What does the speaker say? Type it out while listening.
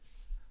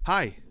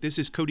Hi, this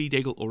is Cody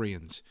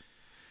Daigle-Oriens.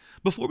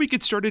 Before we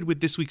get started with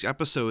this week's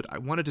episode, I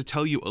wanted to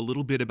tell you a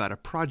little bit about a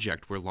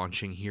project we're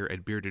launching here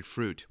at Bearded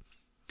Fruit.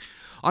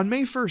 On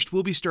May 1st,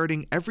 we'll be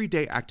starting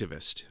Everyday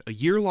Activist, a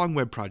year-long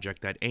web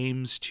project that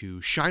aims to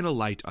shine a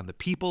light on the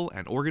people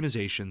and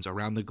organizations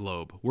around the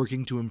globe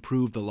working to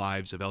improve the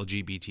lives of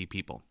LGBT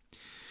people.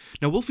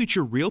 Now, we'll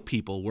feature real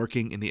people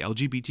working in the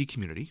LGBT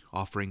community,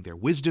 offering their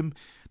wisdom,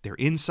 their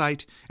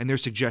insight, and their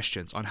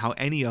suggestions on how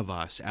any of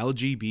us,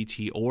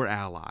 LGBT or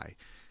ally,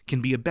 can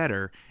be a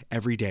better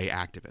everyday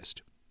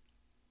activist.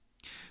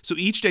 So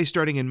each day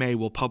starting in May,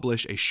 we'll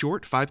publish a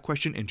short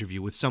 5-question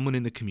interview with someone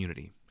in the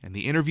community, and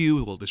the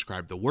interview will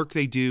describe the work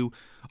they do,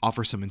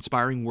 offer some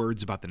inspiring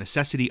words about the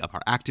necessity of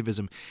our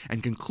activism,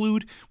 and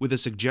conclude with a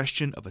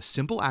suggestion of a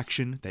simple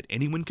action that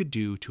anyone could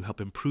do to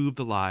help improve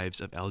the lives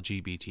of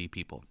LGBT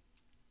people.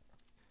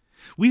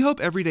 We hope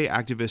Everyday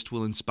Activist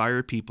will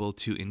inspire people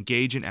to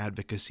engage in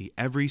advocacy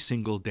every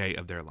single day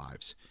of their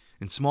lives.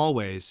 In small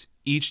ways,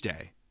 each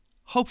day,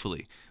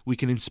 hopefully, we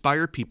can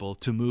inspire people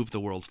to move the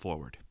world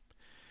forward.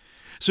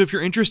 So if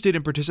you're interested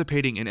in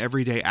participating in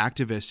Everyday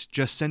Activist,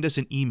 just send us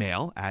an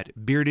email at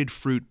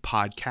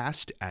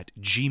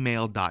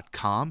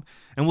beardedfruitpodcast@gmail.com,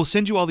 and we'll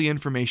send you all the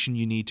information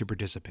you need to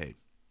participate.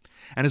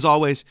 And as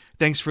always,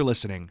 thanks for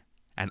listening,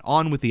 and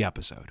on with the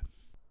episode.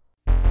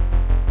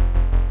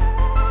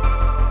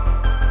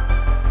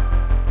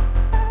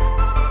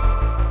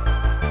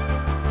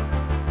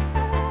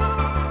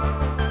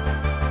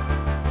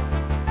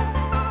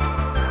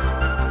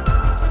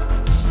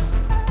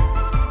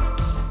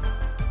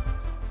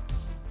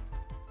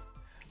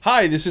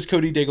 Hi, this is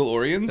Cody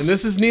Daigle-Oriens. And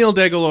this is Neil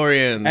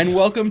Daigle-Oriens. And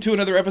welcome to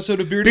another episode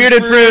of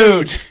Bearded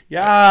Fruit.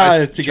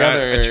 Yeah,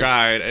 together. I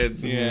tried.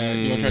 Yeah,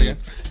 you want to try it again?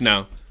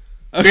 No.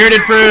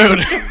 Bearded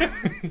Fruit.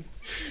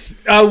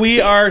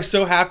 We are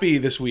so happy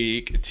this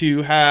week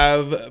to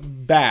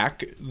have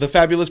back the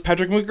fabulous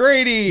Patrick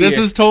McGrady. This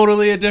is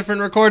totally a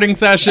different recording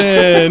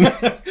session.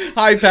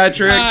 Hi,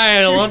 Patrick.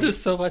 Hi, I loved it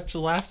so much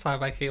last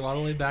time I came all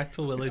the way back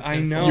to Willington. I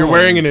know. You're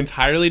wearing an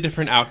entirely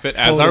different outfit,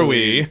 as are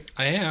we.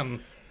 I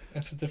am.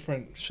 It's a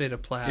different shade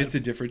of plaid. It's a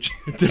different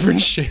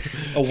shade.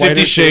 A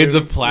 50 shades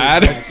of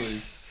plaid.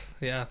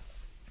 Exactly. Yeah.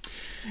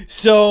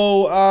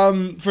 So,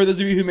 for those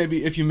of you who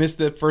maybe, if you missed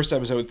the first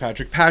episode with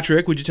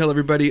Patrick, would you tell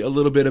everybody a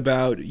little bit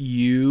about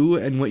you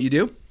and what you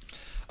do?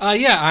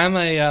 I'm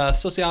a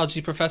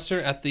sociology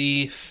professor at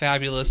the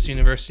fabulous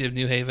University of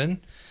New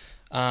Haven.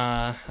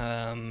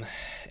 And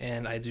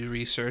I do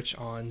research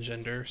on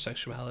gender,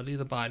 sexuality,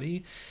 the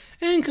body,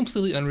 and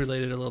completely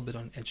unrelated, a little bit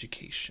on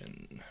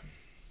education.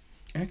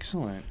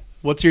 Excellent.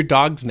 What's your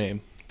dog's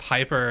name?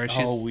 Piper.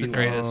 She's the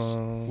greatest.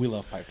 We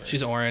love Piper.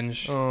 She's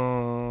orange.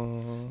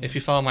 If you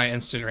follow my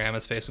Instagram,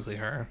 it's basically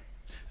her.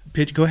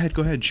 Go ahead.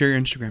 Share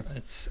your Instagram.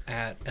 It's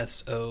at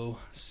SOCCUB.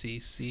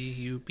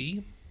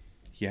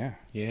 Yeah.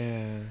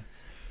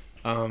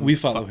 We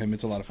follow him.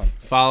 It's a lot of fun.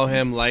 Follow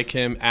him, like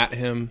him, at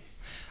him.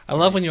 I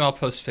love when you all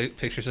post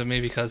pictures of me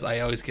because I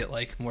always get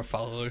more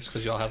followers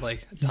because you all have tons.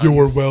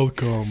 You're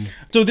welcome.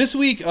 So this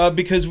week,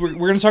 because we're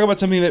going to talk about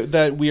something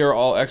that we are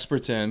all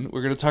experts in,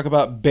 we're going to talk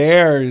about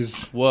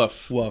bears.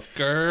 Woof.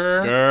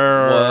 Girl.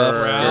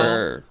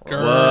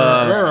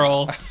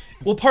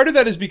 Well, part of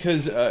that is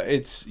because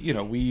it's,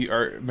 we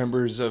are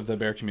members of the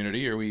bear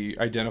community, or we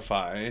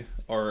identify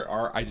or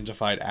are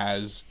identified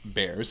as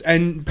bears.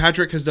 And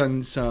Patrick has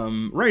done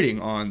some writing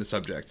on the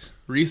subject.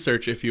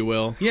 Research, if you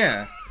will.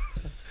 Yeah.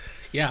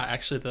 Yeah,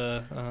 actually,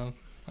 I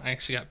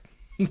actually got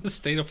the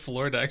state of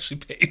Florida actually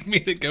paid me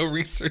to go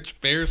research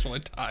bears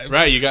one time.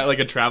 Right, you got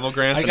a travel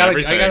grant. I got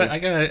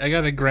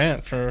a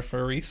grant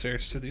for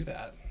research to do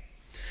that.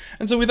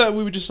 And so we thought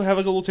we would just have a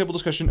little table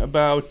discussion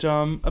about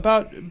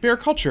bear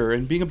culture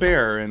and being a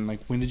bear, and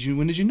when did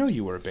you know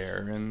you were a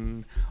bear,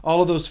 and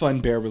all of those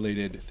fun bear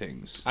related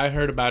things. I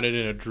heard about it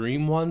in a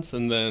dream once,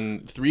 and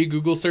then 3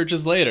 Google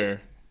searches later,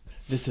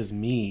 this is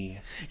me.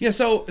 Yeah.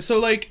 So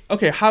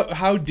okay,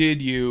 how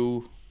did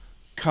you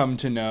come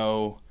to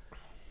know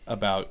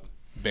about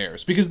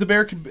bears? Because the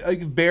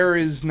bear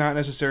is not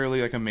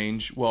necessarily at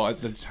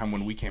the time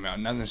when we came out,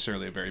 not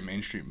necessarily a very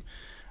mainstream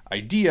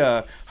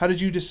idea. How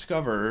did you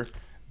discover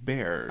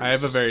bears? I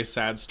have a very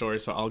sad story,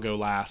 so I'll go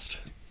last.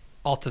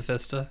 Alta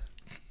Vista.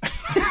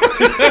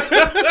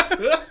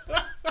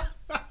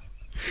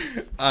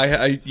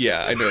 I know,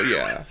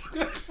 yeah.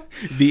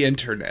 The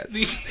internet.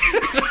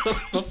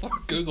 Before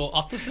Google,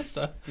 Alta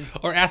Vista.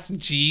 Or Ask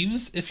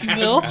Jeeves, if you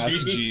will.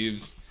 Ask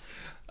Jeeves.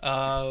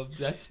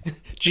 That's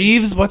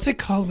Jeeves, what's it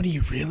called when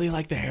you really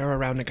like the hair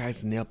around a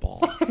guy's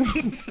nipple?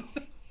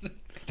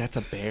 That's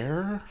a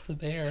bear? It's a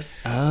bear.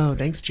 Oh,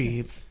 thanks,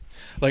 Jeeves.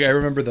 I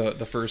remember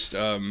the first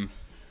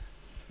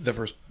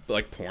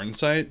porn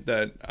site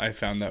that I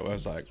found that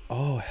was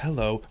oh,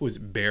 hello. It was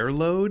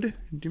Bearload.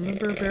 Do you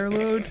remember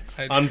Bearload?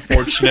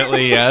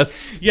 Unfortunately,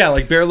 yes. Yeah,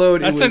 Bearload.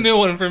 That's a new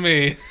one for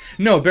me.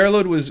 No,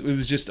 Bearload was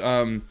just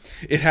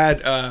it had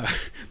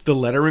the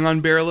lettering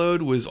on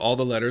Bearload was all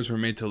the letters were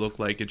made to look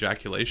like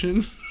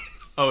ejaculation.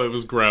 Oh, it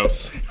was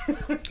gross.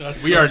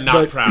 We so- are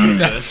not proud of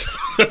this.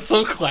 That's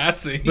so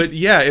classy. But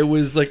yeah, it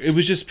was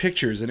just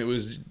pictures, and it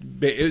was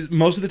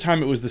most of the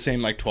time it was the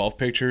same, like 12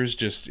 pictures,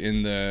 just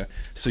in the,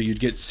 so you'd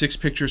get 6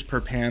 pictures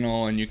per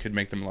panel, and you could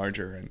make them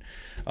larger.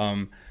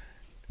 And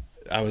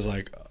I was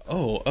like,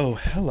 oh,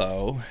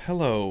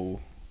 hello,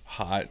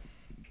 hot,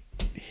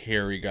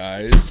 hairy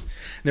guys.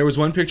 And there was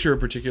one picture in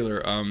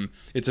particular.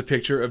 It's a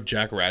picture of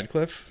Jack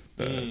Radcliffe,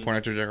 the porn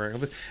actor Jack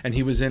Radcliffe, and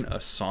he was in a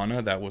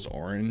sauna that was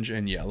orange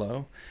and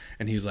yellow,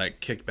 and he's like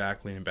kicked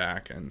back, leaning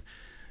back, and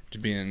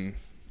just being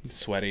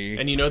sweaty.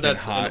 And you know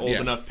that's hot. an old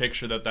enough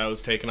picture that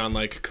was taken on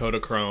like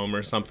Kodachrome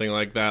or something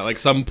like that. Like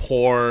some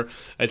poor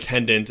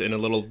attendant in a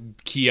little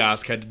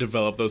kiosk had to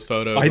develop those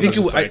photos. I think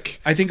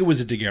I it was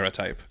a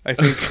daguerreotype. I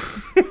think.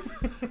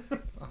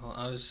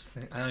 I was just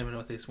I don't even know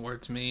what these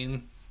words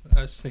mean.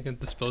 I was just thinking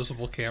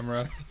disposable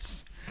camera.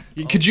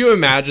 Could you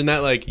imagine that?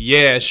 Like,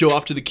 yeah, show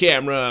off to the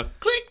camera.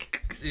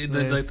 Click.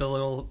 Like the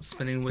little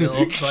spinning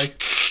wheel.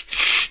 Like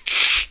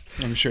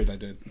I'm sure that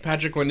did.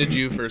 Patrick, when did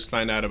you first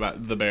find out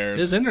about the Bears? it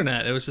was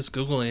internet. It was just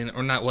Googling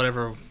or not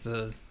whatever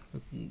the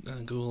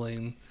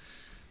Googling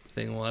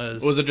thing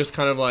was. Was it just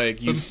kind of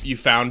like you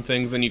found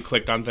things and you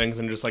clicked on things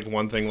and just like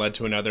one thing led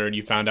to another and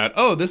you found out,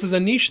 oh, this is a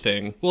niche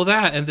thing? Well,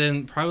 that and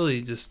then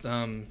probably just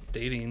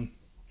dating.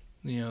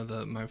 You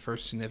know, my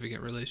first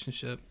significant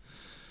relationship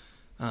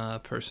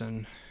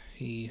person.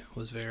 He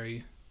was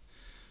very.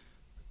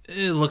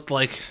 It looked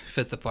like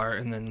fit the part,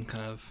 and then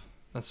kind of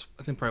that's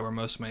I think probably where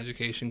most of my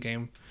education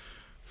came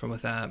from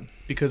with that.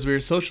 Because we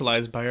were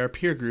socialized by our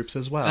peer groups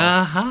as well.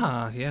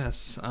 Aha,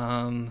 yes.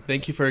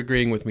 Thank you for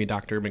agreeing with me,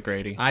 Dr.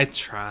 McGrady. I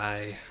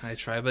try,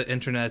 but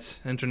internet,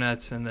 and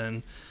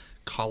then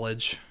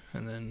college,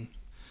 and then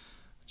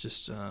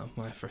just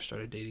when I first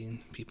started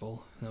dating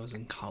people, that was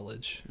in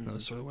college. That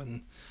was sort of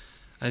when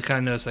I kind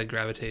of noticed I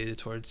gravitated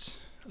towards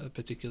a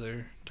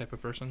particular type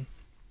of person.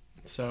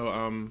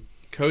 So,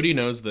 Cody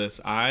knows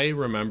this. I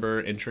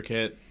remember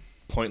intricate,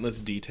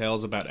 pointless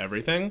details about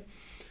everything.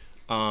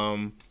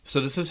 So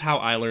this is how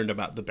I learned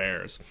about the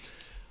Bears.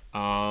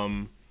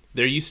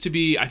 There used to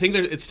be, I think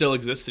it still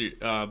exists,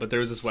 but there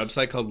was this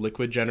website called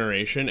Liquid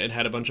Generation. It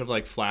had a bunch of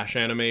like Flash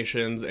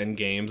animations and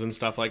games and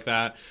stuff like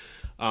that.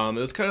 It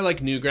was kind of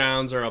like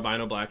Newgrounds or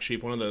Albino Black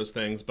Sheep, one of those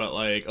things, but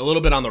like a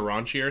little bit on the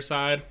raunchier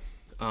side.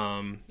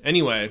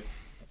 Anyway,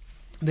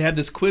 they had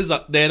this quiz.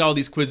 They had all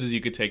these quizzes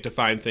you could take to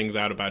find things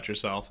out about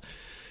yourself.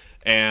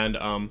 And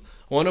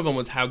one of them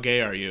was, how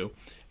gay are you?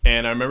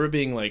 And I remember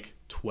being like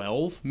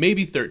 12,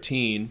 maybe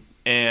 13,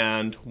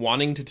 and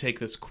wanting to take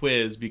this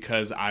quiz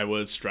because I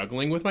was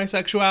struggling with my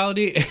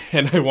sexuality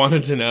and I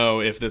wanted to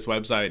know if this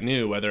website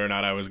knew whether or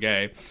not I was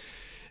gay.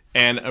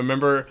 And I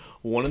remember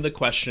one of the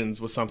questions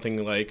was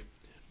something like,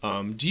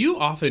 do you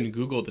often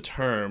Google the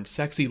term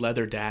sexy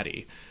leather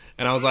daddy?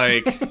 And I was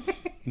like,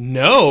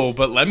 no,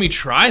 but let me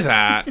try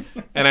that.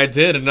 And I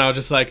did, and I was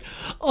just like,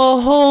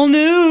 a whole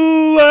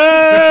new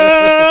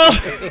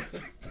world.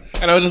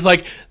 And I was just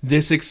like,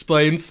 this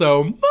explains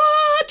so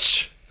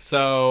much.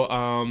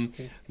 So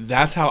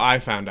that's how I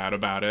found out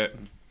about it.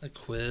 A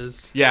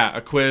quiz. Yeah,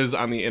 a quiz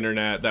on the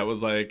internet that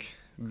was like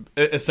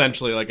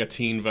essentially like a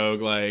Teen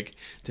Vogue, like,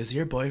 does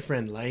your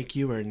boyfriend like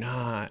you or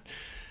not?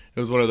 It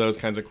was one of those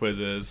kinds of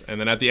quizzes. And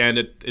then at the end,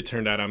 it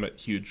turned out I'm a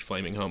huge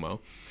flaming homo.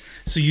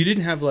 So you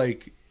didn't have,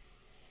 like,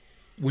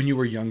 when you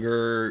were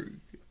younger,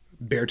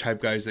 bear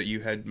type guys that you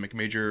had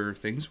major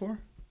things for?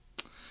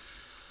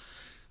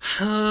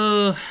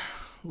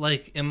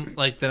 Like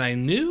that I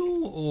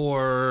knew,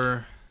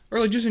 or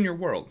like just in your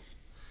world?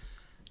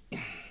 I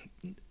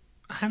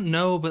don't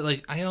know, but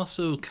like I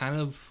also kind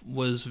of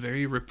was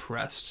very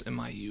repressed in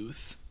my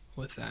youth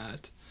with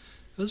that.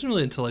 It wasn't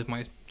really until like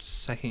my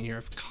second year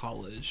of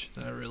college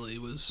that I really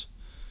was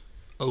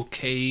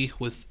okay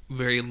with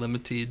very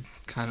limited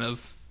kind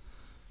of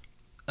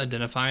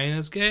identifying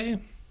as gay.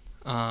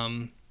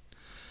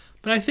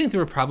 But I think there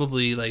were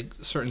probably like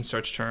certain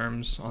search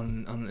terms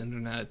on the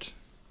internet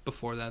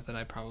before that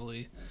I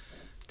probably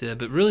did,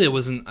 but really it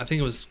wasn't. I think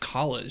it was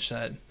college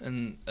that,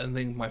 and I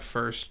think my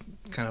first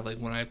kind of like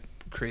when I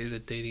created a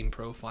dating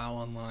profile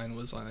online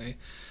was on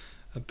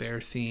a bear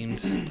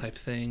themed type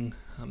thing.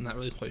 I'm not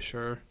really quite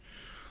sure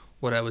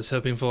what I was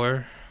hoping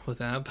for with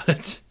that,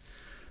 but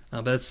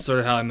that's sort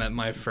of how I met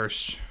my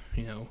first,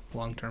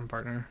 long-term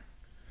partner.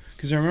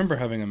 Because I remember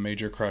having a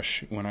major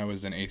crush when I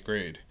was in 8th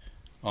grade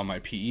on my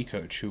PE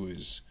coach, who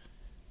was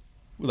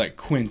like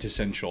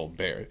quintessential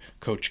bear,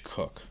 Coach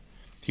Cook.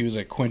 He was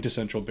like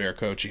quintessential bear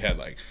coach. He had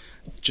like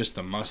just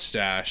the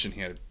mustache, and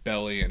he had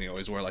belly, and he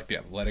always wore like the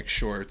athletic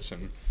shorts.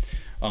 And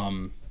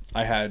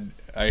I had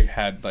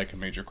like a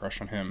major crush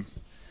on him,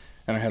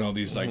 and I had all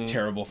these like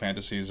terrible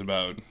fantasies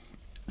about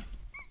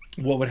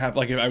what would happen,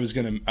 like if I was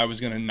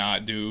gonna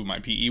not do my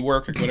PE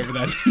work, or whatever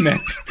that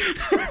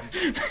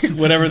meant.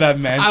 Whatever that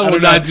meant. I will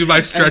not do my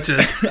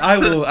stretches.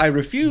 I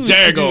refuse.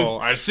 Daggle,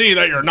 I see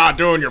that you're not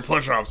doing your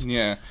push-ups.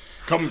 Yeah.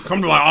 Come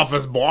to my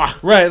office, boy.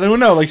 Right.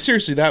 No, like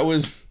seriously, that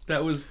was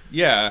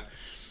yeah.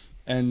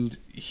 And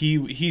he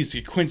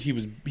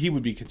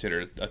would be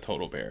considered a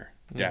total bear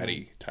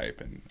daddy type,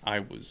 and I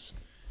was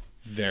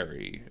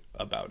very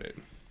about it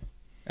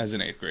as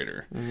an 8th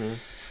grader.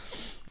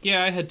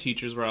 Yeah, I had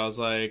teachers where I was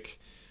like,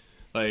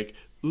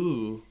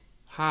 ooh,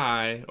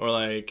 hi, or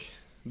like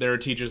there were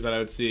teachers that I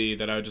would see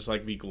that I would just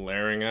like be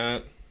glaring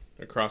at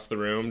across the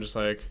room, just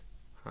like,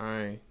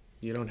 hi,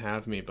 you don't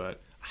have me,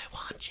 but I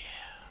want you.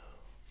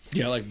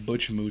 Yeah, like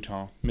Butch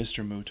Mouton,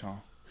 Mr. Mouton.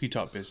 He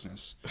taught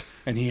business,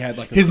 and he had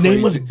like His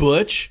name was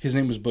Butch. His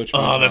name was Butch. Oh,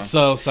 Mouton. that's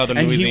so Southern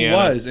and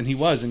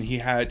Louisiana. he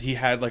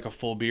had like a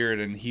full beard,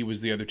 and he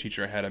was the other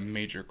teacher I had a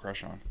major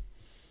crush on.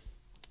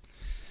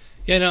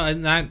 Yeah, no,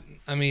 and that,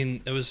 I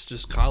mean, it was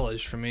just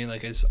college for me.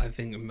 Like, I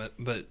think,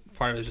 but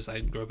part of it was just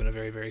I grew up in a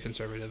very, very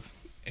conservative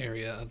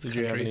area of the Did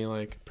country. you have any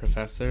like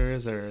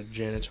professors or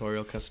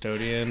janitorial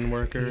custodian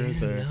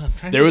workers? Yeah, Or no, I'm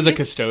trying to there was a think.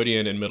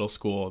 custodian in middle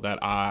school that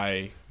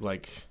I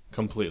like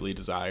completely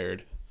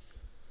desired.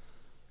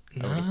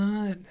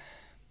 Not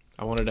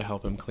I wanted to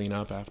help him clean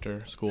up after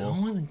no school.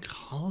 one in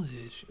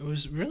college. It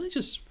was really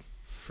just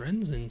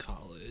friends in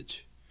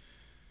college.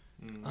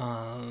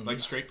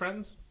 Straight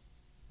friends?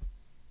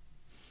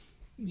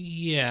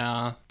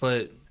 Yeah,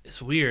 but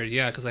it's weird.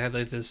 Yeah, because I had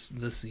like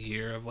this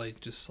year of like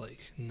just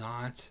like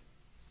not.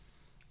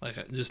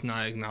 Like just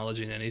not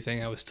acknowledging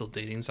anything. I was still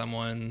dating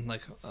someone,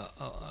 like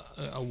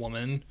a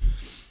woman.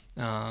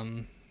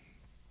 So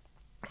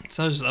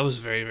I was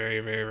very, very,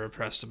 very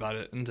repressed about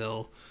it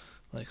until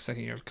like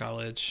second year of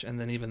college, and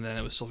then even then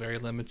it was still very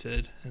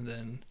limited. And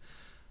then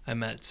I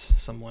met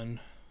someone,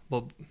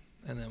 and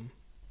then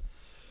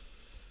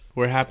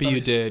We're happy you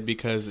did,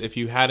 because if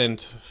you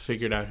hadn't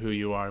figured out who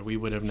you are, we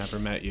would have never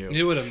met you.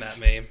 you would have met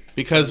me.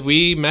 Because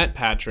we met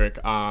Patrick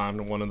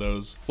on one of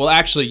those. Well,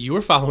 actually, you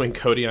were following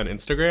Cody on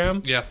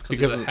Instagram. Yeah, because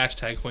he's a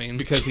hashtag queen.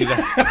 Because he's a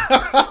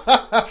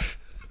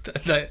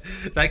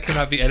that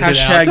cannot be edited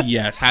Hashtag out.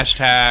 yes.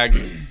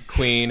 hashtag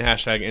queen,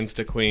 hashtag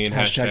Insta queen,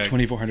 Hashtag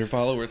 2,400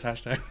 followers.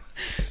 Hashtag.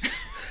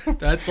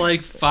 That's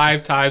like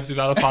 5 times the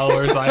amount of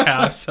followers I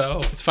have. So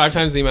It's 5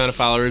 times the amount of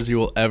followers you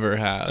will ever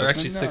have. they're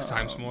actually 6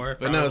 times more.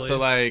 But no, probably. so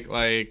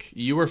like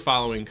you were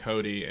following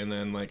Cody, and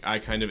then like I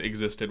kind of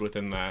existed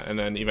within that, and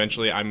then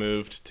eventually I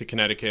moved to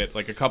Connecticut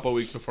like a couple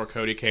weeks before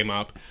Cody came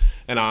up,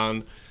 and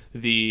on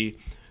the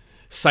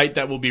site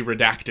that will be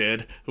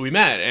redacted, we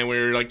met and we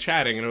were like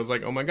chatting, and it was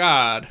like, oh my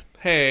god,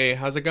 hey,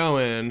 how's it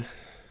going?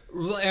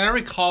 And I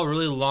recall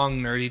really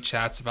long nerdy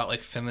chats about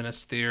like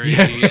feminist theory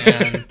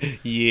and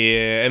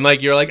Yeah, and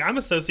like you're like, I'm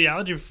a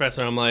sociology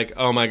professor. I'm like,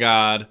 oh my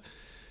god,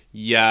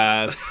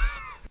 yes.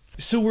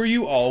 So were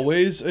you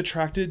always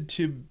attracted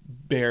to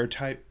bear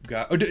type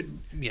guys?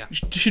 yeah.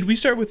 Should we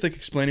start with like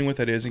explaining what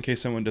that is in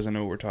case someone doesn't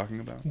know what we're talking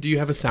about? Do you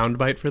have a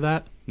soundbite for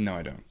that? No,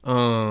 I don't.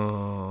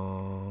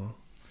 Oh.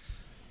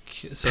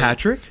 So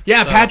Patrick?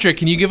 Yeah, So- Patrick,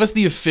 can you give us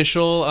the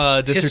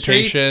official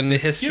dissertation? the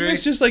Give history,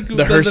 us just like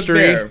The herstory?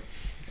 bear.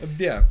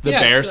 Yeah. The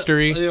bear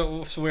story?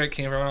 So where it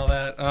came from and all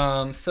that.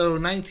 So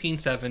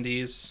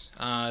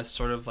 1970s,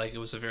 sort of like it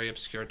was a very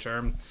obscure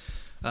term,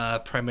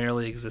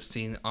 primarily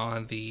existing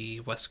on the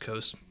West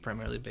Coast,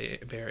 primarily Bay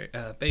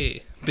Area.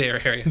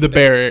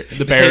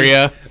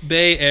 The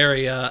Bay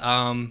Area,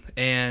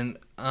 and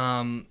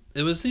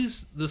it was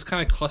this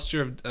kind of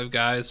cluster of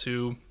guys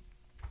who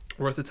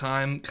were at the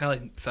time kind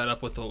of like fed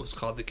up with what was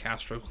called the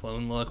Castro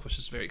clone look, which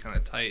is very kind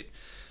of tight,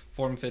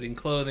 form-fitting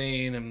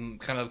clothing and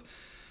kind of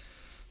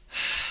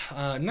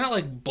not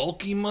like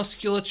bulky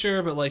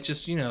musculature, but like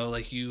just, you know,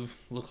 like you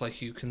look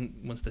like you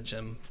went to the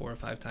gym 4 or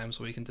 5 times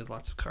a week and did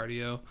lots of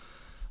cardio.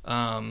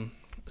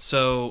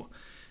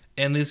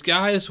 And these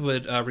guys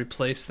would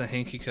replace the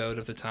hanky code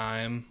of the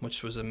time,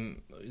 which was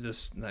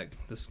this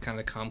kind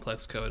of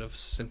complex code of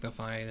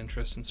signifying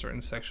interest in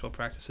certain sexual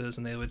practices,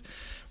 and they would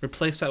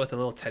replace that with a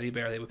little teddy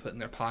bear they would put in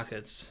their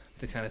pockets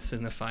to kind of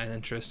signify an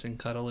interest in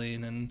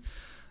cuddling and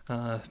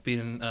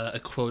being a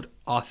quote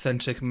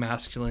authentic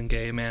masculine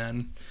gay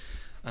man,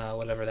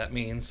 whatever that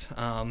means.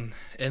 And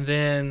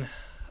then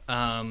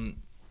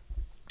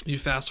you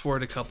fast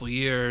forward a couple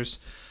years.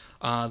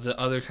 The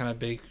other kind of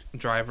big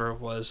driver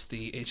was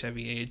the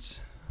HIV/AIDS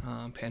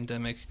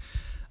pandemic.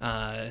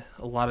 A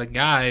lot of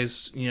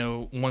guys, you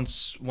know,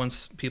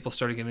 once people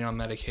started getting on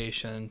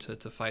medication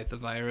to fight the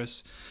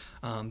virus,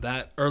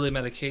 that early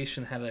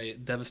medication had a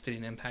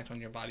devastating impact on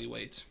your body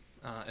weight,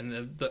 and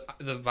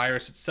the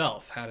virus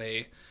itself had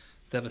a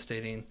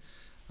devastating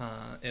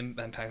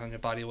impact on your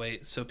body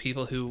weight. So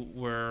people who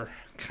were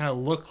kind of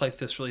looked like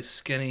this really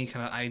skinny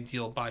kind of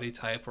ideal body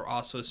type were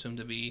also assumed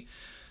to be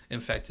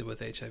infected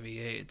with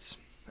HIV/AIDS,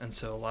 and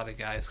so a lot of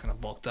guys kind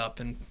of bulked up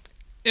and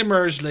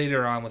emerged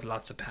later on with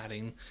lots of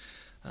padding,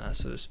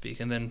 so to speak.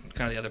 And then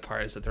kind of the other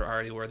part is that there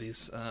already were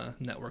these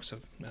networks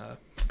of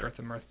Girth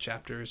and Mirth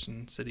chapters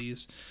and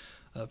cities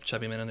of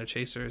chubby men and their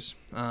chasers.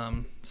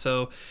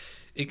 So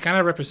it kind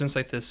of represents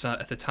like this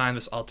at the time,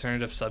 this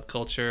alternative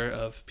subculture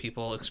of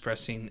people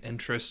expressing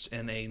interest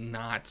in a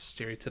not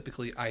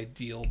stereotypically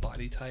ideal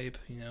body type.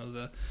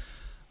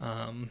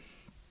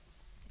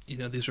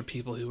 These were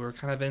people who were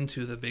kind of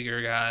into the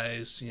bigger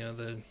guys,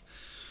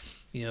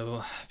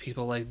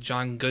 people like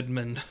John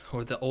Goodman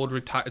or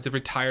the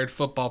retired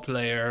football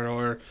player,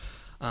 or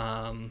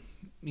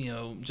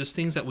just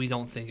things that we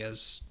don't think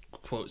as,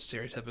 quote,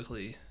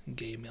 stereotypically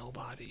gay male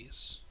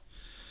bodies.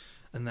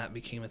 And that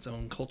became its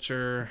own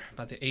culture.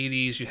 By the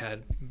 80s, you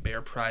had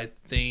bear pride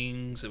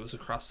things. It was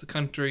across the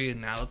country,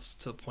 and now it's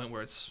to the point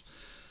where it's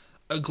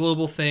a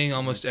global thing.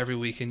 Almost every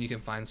weekend you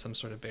can find some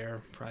sort of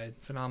bear pride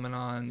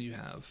phenomenon. You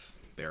have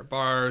bear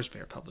bars,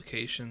 bear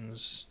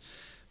publications,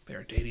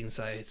 bear dating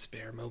sites,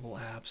 bear mobile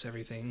apps,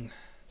 everything.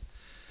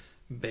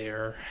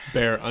 Bear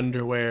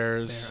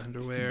underwears,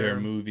 Bear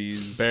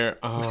movies.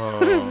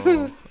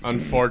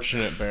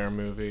 Unfortunate bear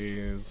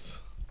movies.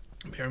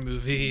 Bear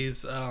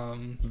movies.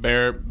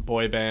 Bear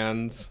boy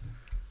bands.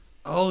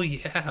 Oh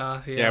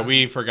yeah. Yeah,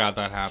 we forgot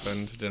that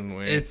happened, didn't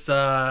we? It's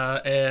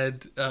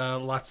and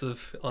lots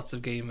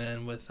of gay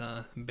men with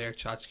bear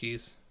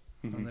tchotchkes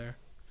on there.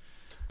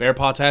 Bear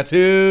paw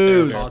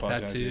tattoos. Bear paw paw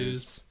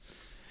tattoos.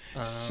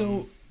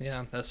 So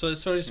yeah, so it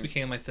sort of just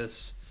became like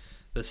this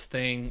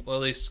thing. Well,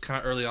 at least kind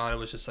of early on, it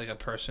was just like a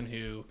person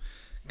who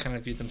kind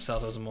of viewed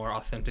themselves as more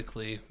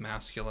authentically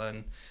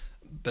masculine,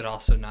 but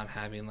also not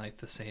having like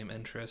the same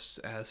interests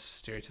as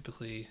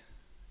stereotypically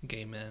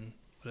gay men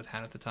would have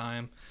had at the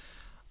time,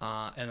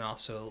 and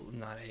also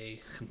not a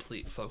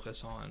complete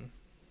focus on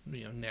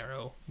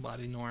narrow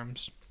body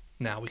norms.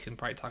 Now we can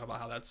probably talk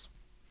about how that's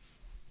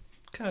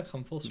kind of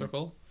come full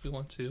circle if we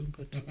want to,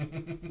 but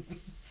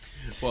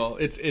Well,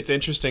 it's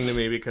interesting to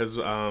me because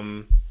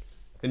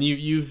and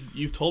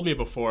you've told me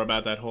before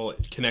about that whole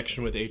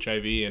connection with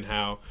HIV and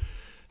how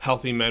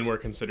healthy men were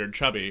considered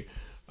chubby,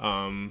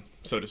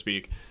 so to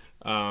speak.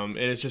 And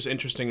it's just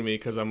interesting to me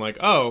because I'm like,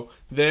 oh,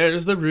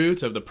 there's the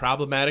root of the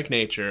problematic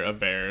nature of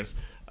bears.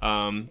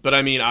 But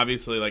I mean,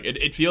 obviously, like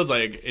it feels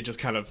like it just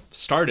kind of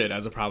started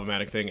as a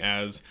problematic thing,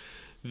 as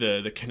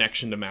the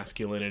connection to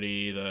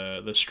masculinity,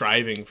 the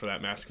striving for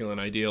that masculine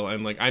ideal.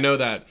 And like I know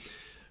that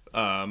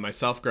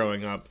myself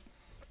growing up,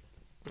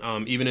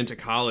 even into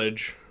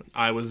college,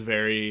 I was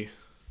I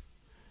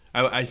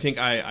think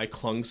I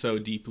clung so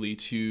deeply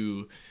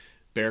to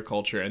bear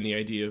culture and the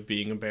idea of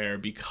being a bear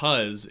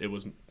because it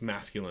was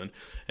masculine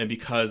and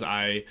because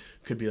I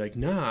could be like,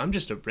 nah, I'm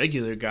just a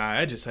regular guy.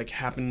 I just like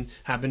happen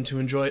to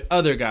enjoy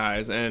other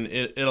guys. And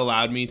it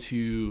allowed me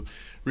to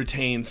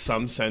retain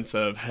some sense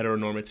of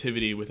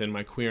heteronormativity within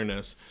my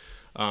queerness.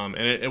 And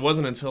it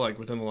wasn't until like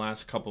within the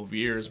last couple of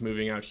years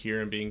moving out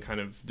here and being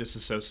kind of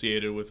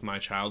disassociated with my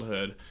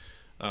childhood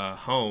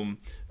home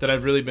that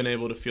I've really been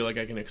able to feel like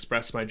I can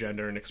express my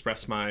gender and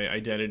express my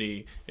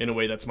identity in a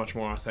way that's much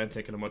more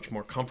authentic and much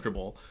more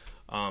comfortable.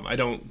 I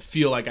don't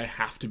feel like I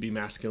have to be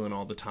masculine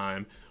all the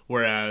time,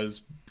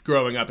 whereas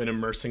growing up and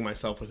immersing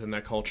myself within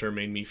that culture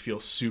made me feel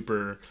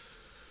super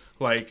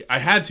like I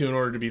had to in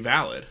order to be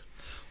valid.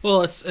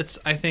 well, it's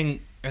I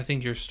think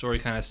your story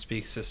kind of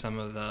speaks to some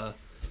of the,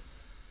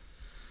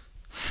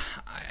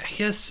 I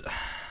guess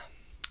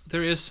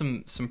there is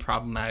some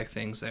problematic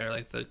things there,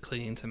 like the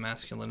clinging to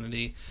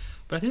masculinity,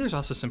 but I think there's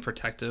also some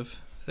protective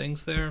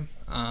things there.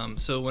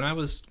 So when I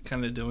was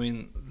kind of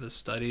doing the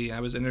study, I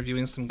was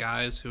interviewing some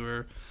guys who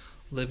were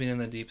living in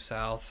the Deep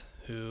South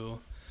who,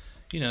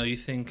 you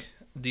think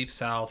Deep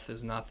South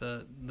is not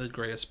the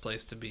greatest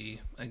place to be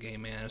a gay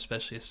man,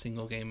 especially a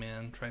single gay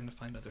man trying to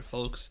find other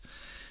folks.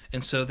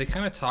 And so they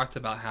kind of talked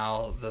about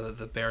how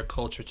the bear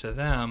culture to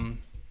them,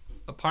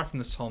 apart from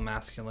this whole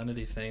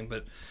masculinity thing,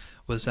 but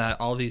was that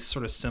all these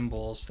sort of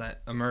symbols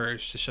that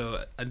emerged to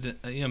show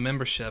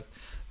membership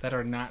that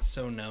are not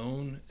so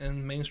known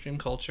in mainstream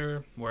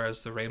culture,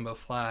 whereas the rainbow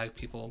flag,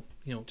 people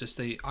just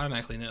they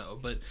automatically know.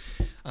 But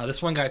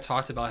this one guy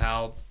talked about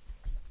how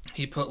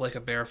he put like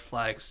a bear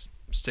flag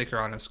sticker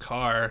on his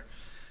car,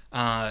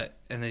 and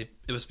it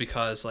was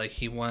because like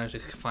he wanted to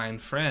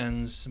find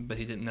friends, but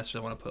he didn't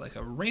necessarily want to put like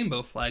a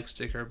rainbow flag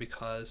sticker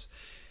because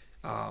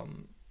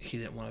he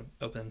didn't want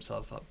to open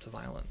himself up to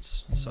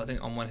violence. Mm-hmm. So I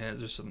think on one hand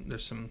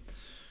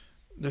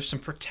there's some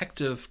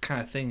protective kind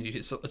of thing.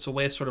 It's a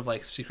way of sort of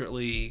like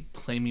secretly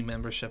claiming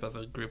membership of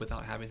a group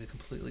without having to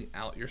completely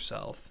out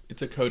yourself.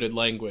 It's a coded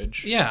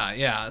language.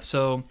 Yeah.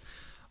 So,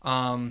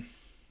 and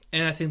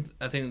I think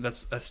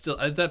that's still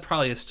that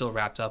probably is still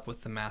wrapped up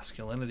with the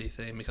masculinity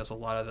thing, because a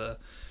lot of the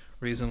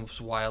reasons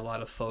why a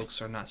lot of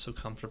folks are not so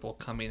comfortable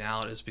coming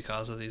out is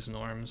because of these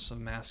norms of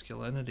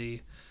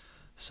masculinity.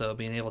 So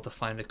being able to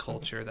find a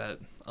culture that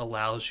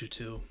allows you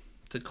to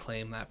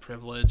claim that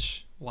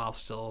privilege while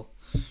still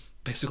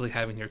basically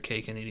having your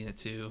cake and eating it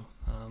too.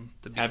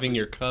 Having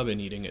your cub and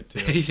eating it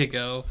too. There you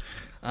go.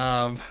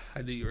 I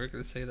knew you were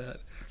going to say that.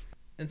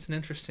 It's an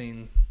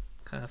interesting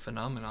kind of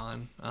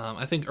phenomenon.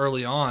 I think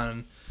early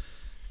on,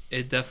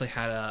 it definitely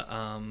had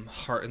a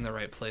heart in the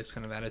right place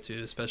kind of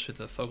attitude, especially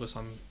the focus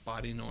on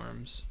body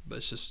norms. But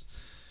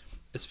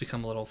it's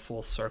become a little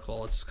full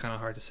circle. It's kind of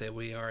hard to say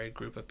we are a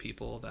group of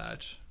people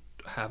that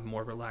have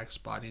more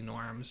relaxed body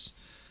norms,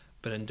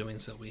 but in doing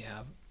so we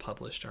have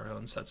published our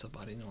own sets of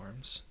body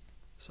norms.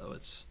 So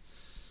it's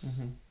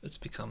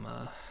become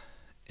a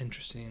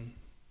interesting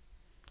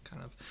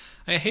kind of,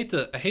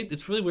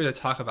 it's really weird to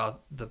talk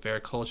about the bear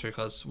culture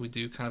because we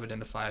do kind of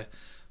identify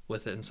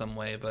with it in some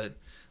way, but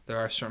there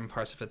are certain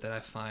parts of it that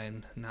I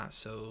find not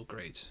so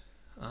great.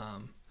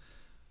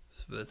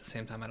 but at the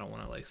same time, I don't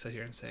want to like sit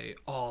here and say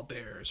all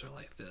bears are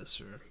like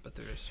this, but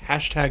there's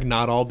Hashtag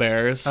not all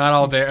bears. not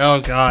all bears.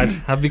 Oh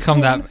God, I've become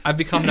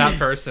that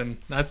person.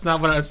 That's not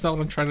what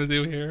I'm trying to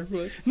do here.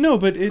 But No,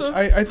 but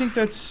I think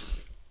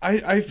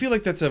I feel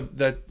like that's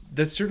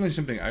certainly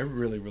something I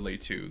really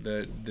relate to.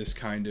 That this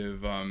kind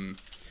of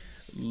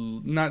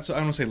not so I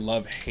don't want to say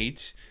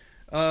love-hate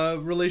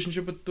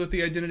relationship with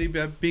the identity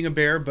of being a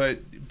bear,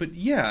 but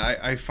yeah,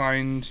 I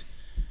find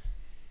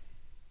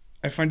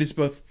it's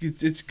both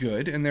it's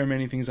good, and there are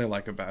many things I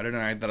like about it,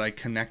 and that I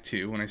connect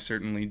to, and I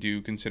certainly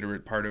do consider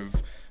it part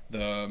of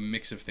the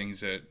mix of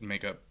things that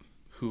make up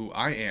who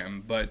I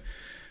am. But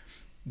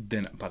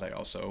I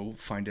also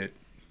find it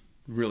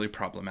really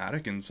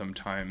problematic and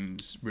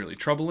sometimes really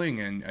troubling,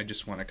 and I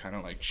just want to kind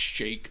of like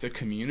shake the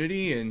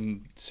community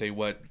and say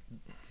what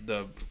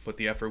the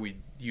effort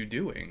you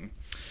doing.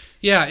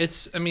 yeah,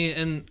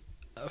 and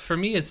for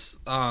me, it's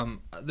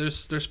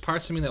there's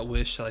parts of me that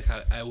wish like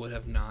I would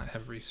have not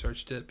have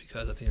researched it,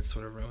 because I think it's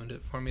sort of ruined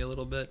it for me a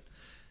little bit,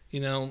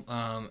 And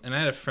I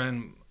had a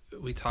friend,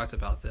 we talked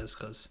about this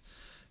because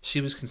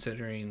she was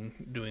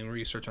considering doing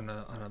research on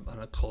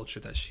a culture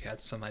that she had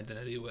some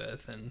identity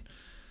with, and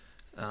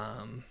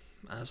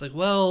I was like,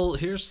 well,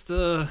 here's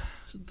the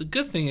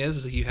good thing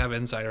is that you have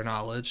insider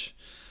knowledge.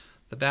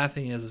 The bad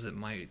thing is it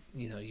might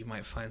you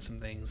might find some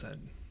things that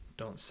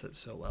don't sit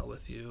so well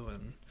with you,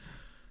 and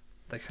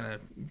that kind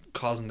of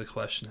causing the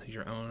question of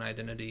your own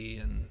identity.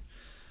 And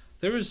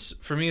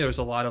for me there was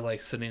a lot of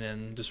like sitting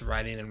and just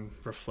writing and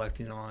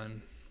reflecting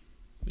on,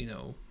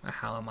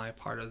 how am I a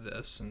part of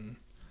this, and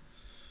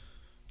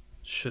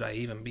should I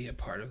even be a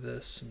part of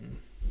this, and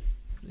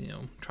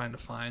trying to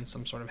find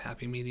some sort of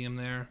happy medium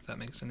there, if that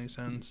makes any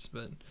sense.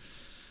 But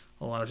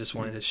a lot of just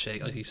wanting to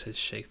shake, like you said,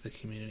 shake the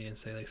community and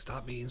say like,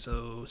 stop being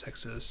so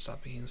sexist,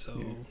 stop being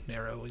so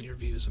narrow in your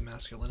views of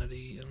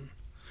masculinity. And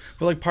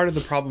But like part of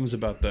the problems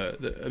about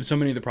so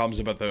many of the problems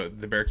about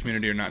the bear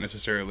community are not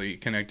necessarily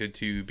connected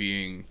to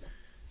being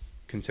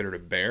considered a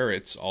bear.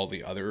 It's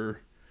about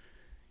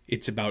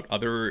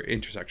other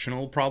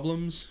intersectional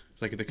problems.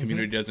 Like the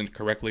community doesn't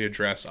correctly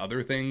address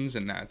other things,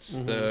 and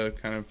that's the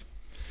kind of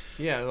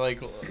like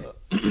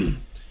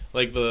one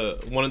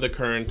of the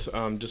current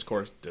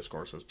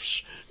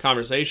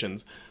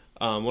conversations.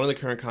 One of the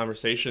current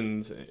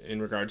conversations in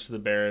regards to the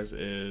bears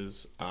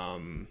is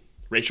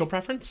racial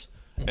preference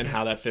and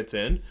how that fits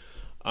in,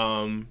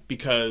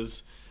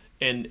 because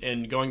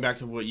and going back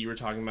to what you were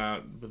talking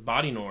about with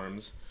body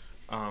norms,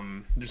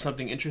 there's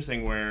something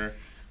interesting where,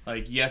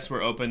 like, yes,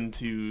 we're open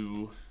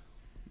to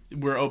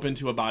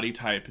a body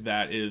type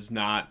that is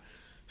not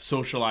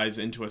socialized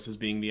into us as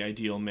being the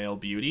ideal male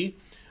beauty,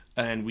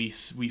 and we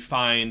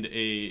find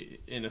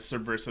in a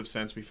subversive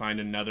sense, we find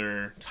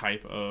another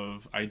type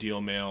of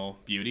ideal male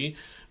beauty,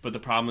 but the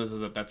problem is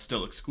that that's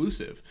still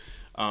exclusive.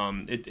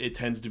 It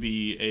tends to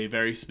be a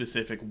very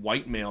specific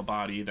white male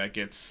body that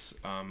gets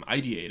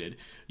ideated.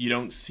 You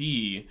don't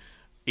see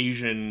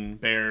Asian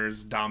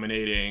bears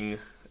dominating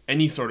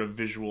any sort of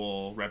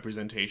visual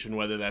representation,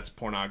 whether that's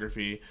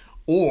pornography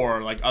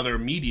or like other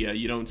media.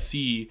 You don't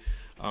see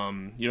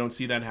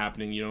that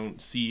happening. You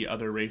don't see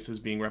other races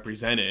being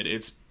represented.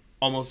 It's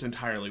almost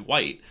entirely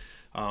white,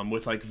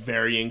 with like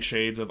varying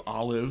shades of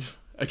olive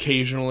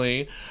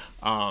occasionally.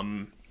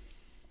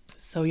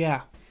 So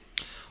yeah.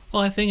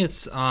 well, I think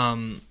it's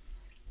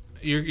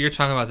you're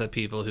talking about the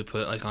people who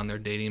put like on their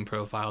dating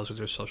profiles or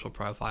their social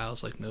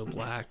profiles like no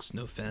blacks,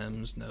 no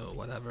femmes, no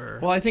whatever.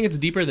 Well, I think it's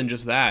deeper than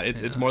just that.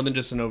 It's more than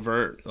just an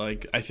overt.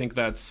 Like, I think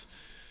that's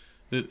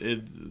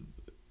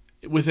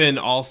within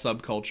all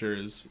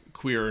subcultures,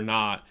 queer or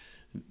not,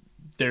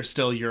 there's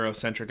still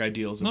Eurocentric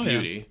ideals of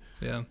beauty.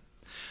 Yeah.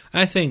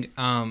 And I think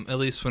at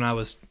least when I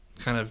was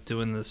kind of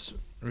doing this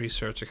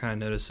research, I kind of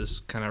noticed this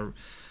kind of.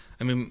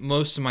 I mean,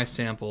 most of my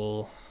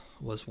sample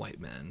was white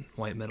men,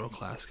 white middle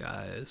class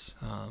guys.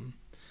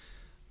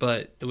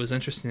 But it was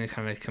interesting to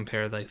kind of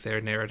compare like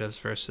their narratives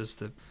versus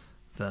the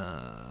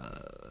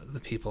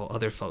people,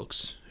 other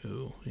folks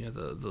who,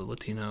 the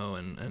Latino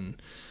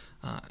and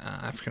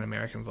African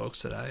American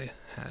folks that I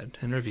had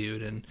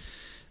interviewed, and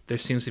there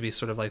seems to be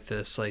sort of like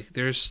this, like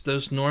there's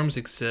those norms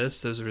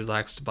exist, those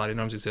relaxed body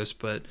norms exist,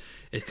 but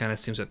it kind of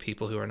seems that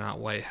people who are not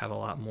white have a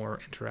lot more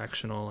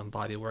interactional and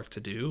body work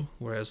to do,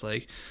 whereas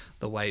like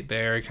the white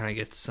bear kind of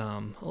gets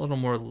a little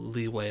more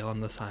leeway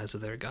on the size of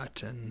their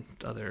gut and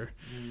other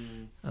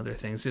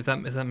things. If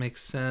that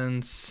makes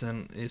sense,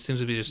 and it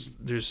seems to be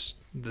there's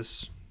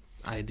this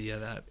idea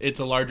that it's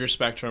a larger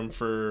spectrum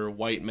for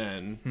white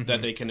men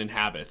that they can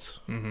inhabit.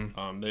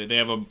 They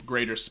have a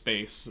greater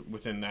space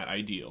within that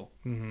ideal.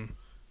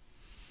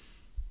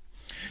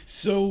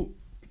 So,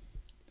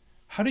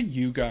 how do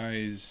you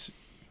guys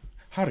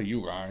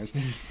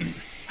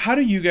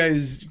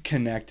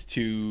connect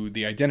to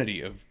the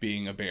identity of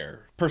being a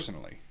bear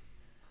personally?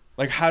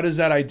 Like, how does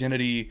that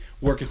identity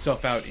work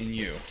itself out in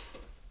you?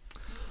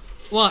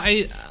 Well,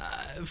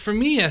 for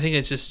me, I think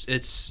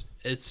it's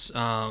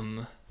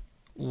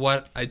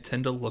what I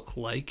tend to look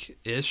like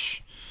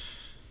ish.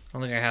 I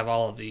don't think I have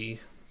all of the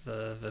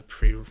the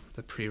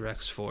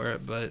prereqs for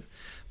it, but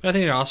I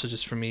think it also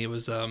just for me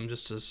was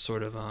just a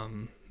sort of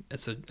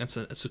it's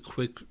a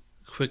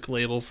quick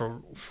label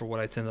for what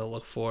I tend to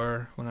look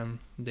for when I'm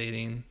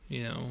dating,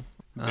 you know.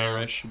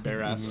 Bearish,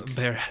 bear-esque.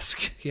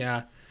 Bear-esque,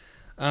 yeah.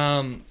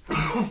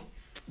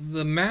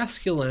 The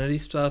masculinity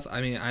stuff,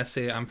 I mean, I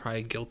say I'm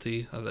probably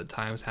guilty of at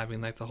times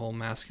having like the whole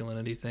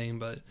masculinity thing,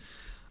 but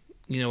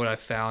you know what I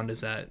found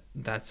is that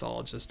that's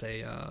all just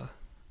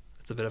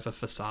it's a bit of a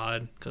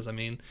facade, because I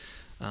mean,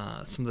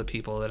 some of the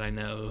people that I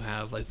know who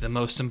have like the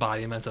most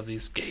embodiment of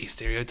these gay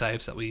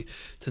stereotypes that we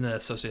tend to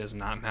associate as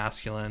not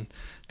masculine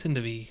tend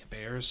to be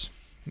bears,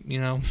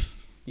 you know?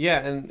 Yeah,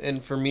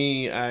 and for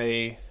me,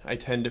 I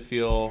tend to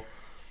feel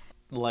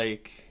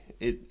like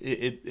it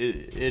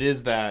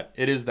is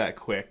that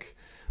quick,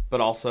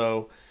 but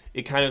also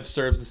it kind of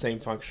serves the same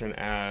function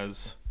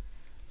as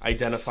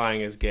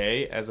identifying as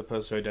gay as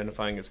opposed to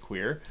identifying as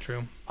queer.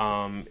 True.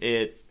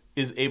 It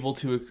is able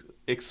to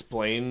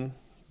explain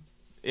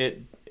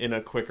it in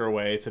a quicker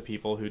way to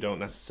people who aren't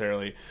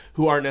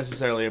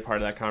necessarily a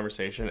part of that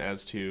conversation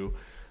as to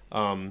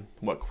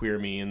what queer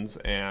means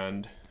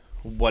and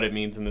what it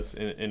means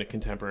in a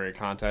contemporary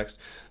context.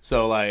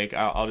 So like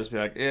I'll just be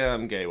like, yeah,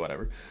 I'm gay,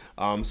 whatever.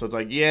 So it's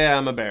like, yeah,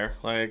 I'm a bear,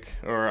 like,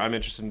 or I'm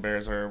interested in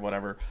bears or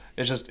whatever.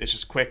 It's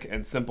just quick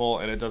and simple,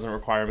 and it doesn't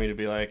require me to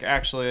be like,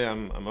 actually,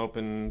 I'm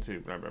open to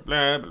blah blah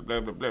blah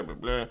blah blah blah blah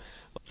blah.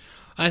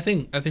 I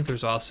think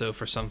there's also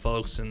for some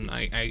folks, and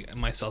I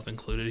myself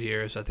included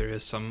here, is that there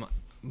is some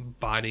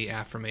body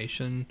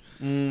affirmation.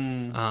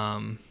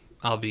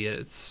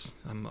 Albeit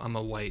I'm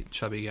a white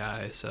chubby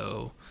guy,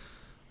 so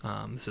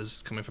this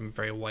is coming from a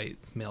very white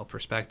male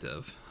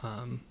perspective.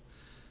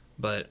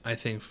 But I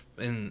think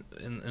in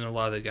a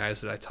lot of the guys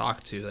that I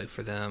talked to, like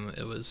for them,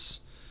 it was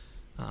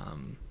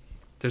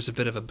there's a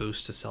bit of a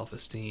boost to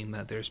self-esteem,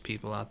 that there's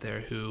people out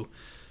there who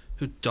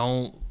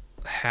don't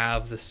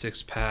have the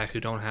six-pack,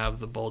 who don't have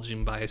the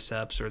bulging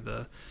biceps or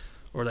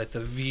like the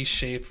V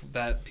shape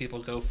that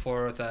people go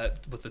for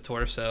with the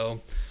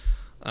torso.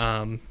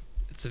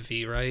 It's a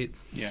V, right?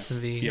 Yeah. A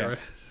V. Yeah. Or,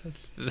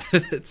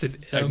 it's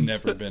an M. I've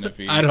never been a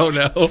V. I don't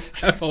know.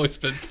 I've always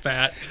been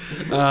fat.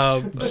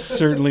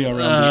 Certainly around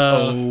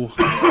the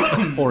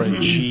O or a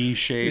G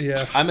shape.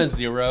 Yeah. I'm a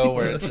 0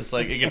 where it's just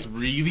like it gets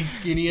really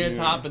skinny at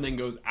top and then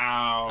goes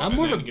out. I'm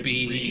more of and a then it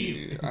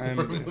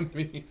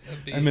B.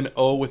 I'm an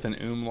O with an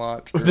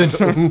umlaut.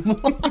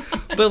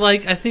 But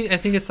like I think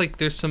it's like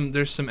there's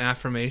some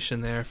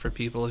affirmation there for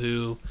people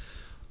who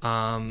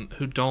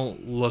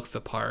don't look the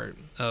part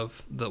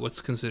of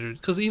what's considered,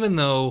 because even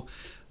though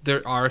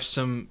there are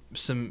some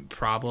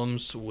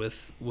problems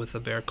with the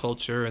bear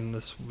culture and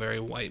this very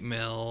white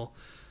male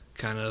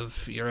kind of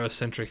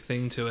Eurocentric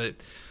thing to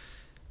it,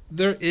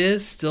 there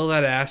is still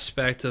that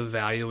aspect of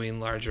valuing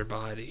larger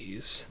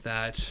bodies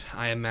that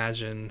I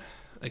imagine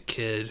a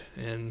kid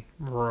in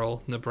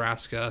rural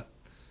Nebraska,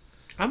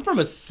 I'm from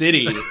a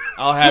city,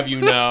 I'll have you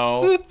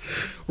know.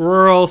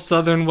 rural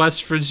southern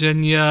West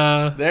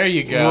Virginia, There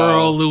you go.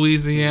 rural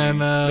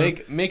Louisiana.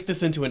 Make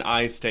this into an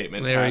I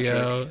statement, There we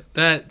Patrick.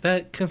 go.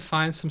 That can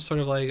find some sort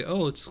of like,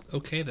 oh, it's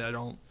okay that I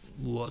don't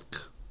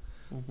look,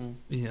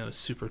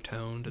 super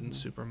toned and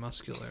super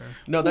muscular.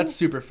 No, that's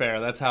super fair.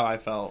 That's how I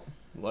felt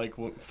like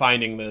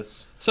finding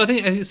this. So I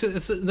think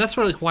that's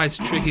really why it's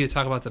tricky to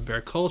talk about the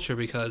bear culture,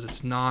 because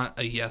it's not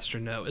a yes or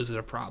no. Is it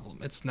a problem?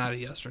 It's not a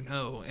yes or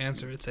no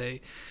answer. It's a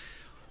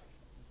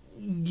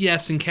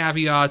yes and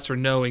caveats or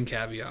no and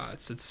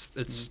caveats.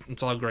 It's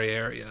all gray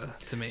area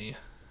to me.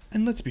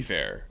 And let's be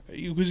fair,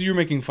 because you were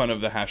making fun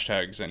of the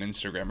hashtags on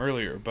Instagram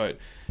earlier, but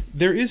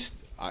there is,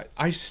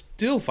 I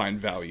still find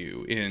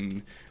value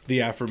in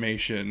the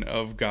affirmation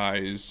of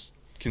guys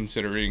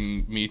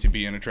considering me to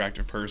be an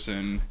attractive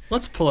person.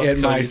 Let's pull up At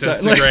my Cody's si-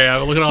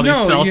 Instagram. Look at all these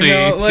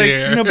selfies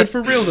here. No, but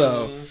for real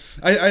though,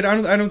 I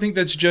don't think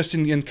that's just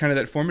in kind of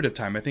that formative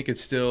time. I think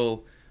it's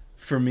still,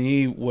 for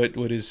me,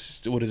 what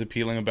is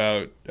appealing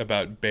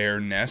about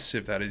bareness,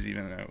 if that is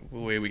even a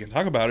way we can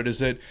talk about it, is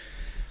that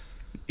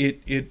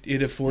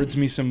it affords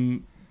me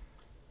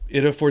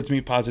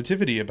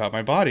positivity about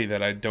my body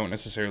that I don't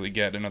necessarily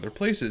get in other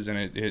places,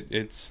 and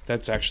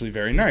that's actually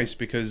very nice,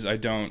 because I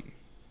don't.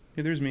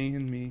 Yeah, there's me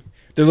and me.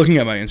 They're looking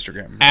at my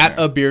Instagram At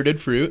a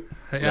bearded fruit.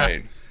 Yeah.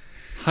 right.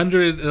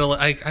 100.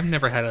 I've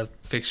never had a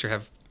picture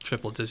have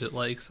triple-digit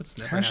likes. That's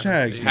never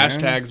Hashtags, happened. man.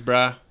 Hashtags,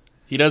 bruh.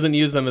 He doesn't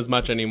use them as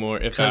much anymore,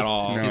 if at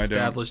all. No, I don't.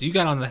 Established. You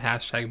got on the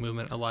hashtag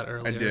movement a lot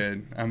earlier. I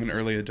did. I'm an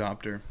early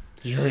adopter.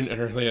 You're an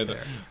early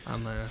adopter.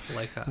 I'm gonna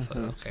like that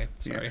photo. Okay,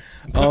 sorry.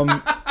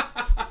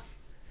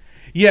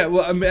 Yeah,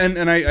 well,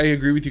 and I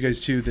agree with you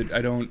guys too that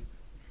I don't.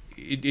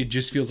 It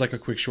just feels like a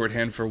quick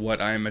shorthand for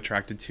what I'm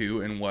attracted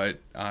to and but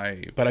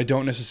I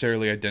don't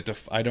necessarily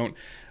identify. I don't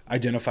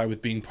identify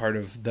with being part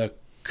of the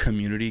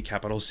community,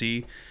 capital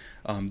C,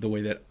 the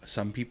way that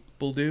some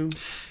people do.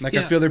 Like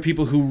I feel there are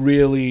people who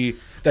really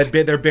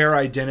their bare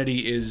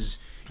identity is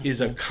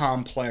a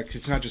complex.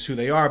 It's not just who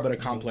they are, but a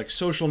complex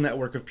social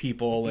network of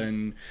people.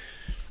 And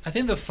I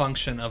think the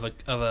function of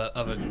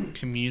a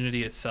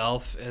community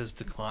itself has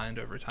declined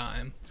over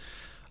time.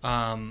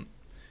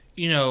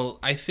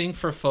 I think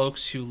for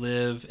folks who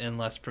live in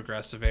less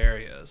progressive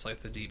areas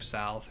like the Deep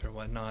South or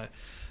whatnot,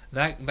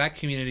 that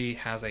community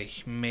has a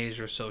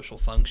major social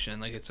function.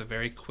 Like it's a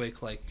very quick,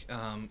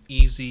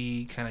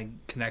 easy kind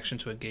of connection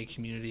to a gay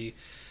community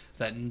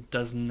that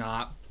does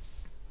not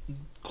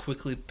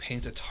quickly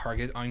paint a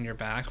target on your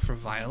back for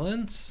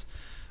violence.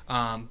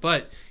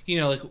 But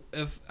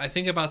if I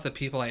think about the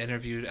people I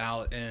interviewed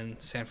out in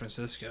San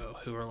Francisco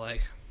who were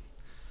like,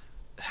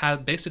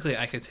 had basically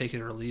I could take it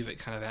or leave it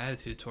kind of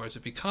attitude towards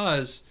it,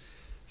 because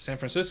San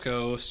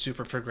Francisco,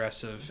 super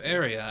progressive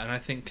area, and I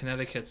think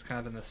Connecticut's kind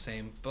of in the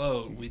same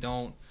boat.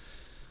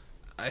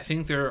 I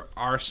think there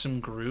are some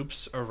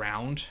groups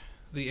around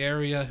the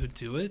area who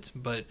do it,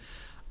 but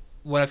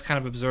what I've kind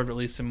of observed, at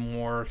least in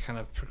more kind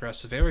of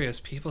progressive areas,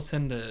 people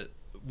tend to,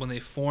 when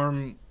they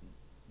form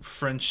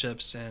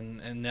friendships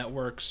and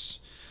networks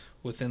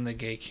within the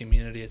gay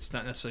community, it's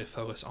not necessarily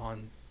focused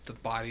on the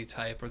body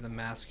type or the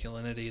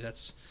masculinity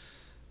that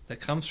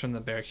comes from the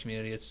bear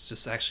community. It's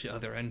just actually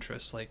other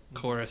interests like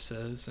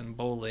choruses and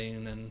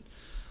bowling and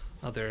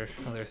other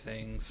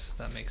things. If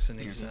that makes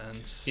any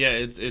sense. Yeah,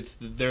 it's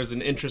there's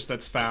an interest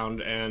that's found,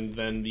 and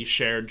then the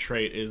shared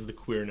trait is the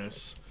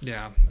queerness.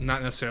 Yeah,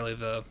 not necessarily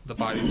the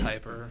body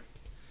type or.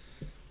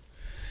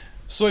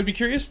 So I'd be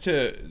curious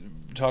to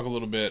talk a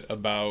little bit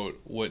about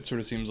what sort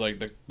of seems like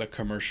the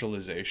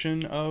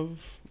commercialization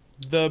of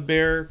the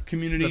bear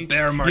community, the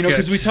bear market.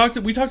 Because we talked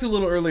a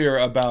little earlier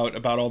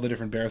about all the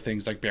different bear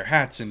things like bear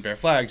hats and bear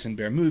flags and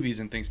bear movies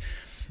and things,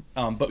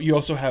 but you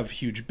also have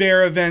huge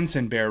bear events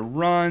and bear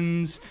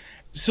runs.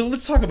 So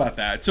let's talk about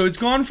that. So it's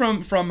gone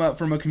from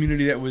a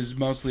community that was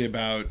mostly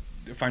about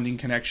finding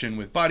connection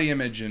with body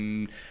image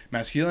and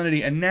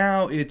masculinity, and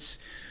now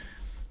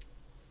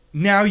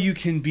you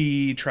can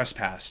be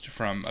trespassed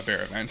from a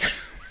bear event.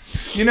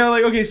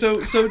 Okay, so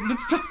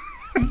let's talk.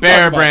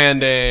 Bear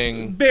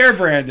branding. Bear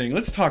branding.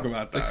 Let's talk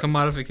about The that.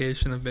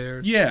 commodification of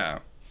bears. Yeah.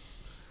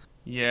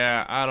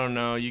 Yeah, I don't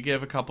know. You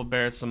give a couple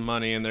bears some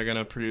money and they're going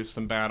to produce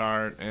some bad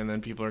art, and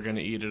then people are going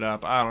to eat it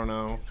up. I don't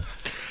know.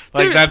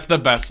 That's the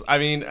best. I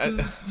mean...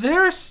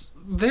 There's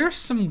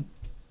some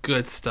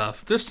good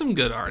stuff. There's some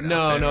good art out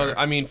there. No,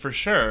 I mean, for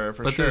sure.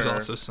 But there's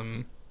also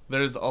some...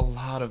 There's a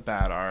lot of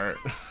bad art.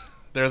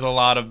 There's a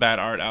lot of bad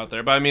art out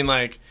there. But I mean,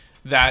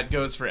 that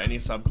goes for any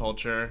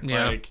subculture.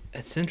 Yeah,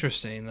 it's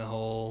interesting, the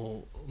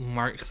whole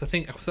market, because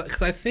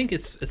I think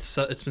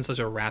it's been such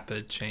a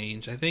rapid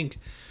change. I think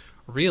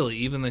really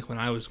even when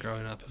I was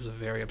growing up, it was a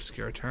very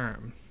obscure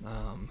term,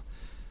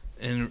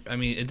 and I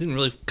mean it didn't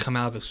really come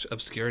out of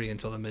obscurity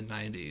until the mid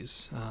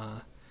 '90s,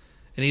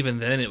 and even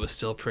then it was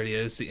still pretty.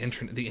 As the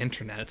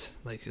internet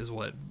is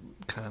what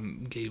kind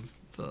of gave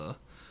the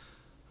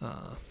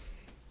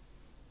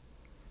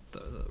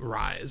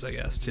rise, I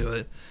guess, to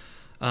it.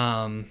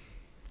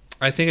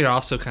 I think it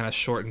also kind of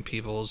shortened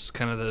people's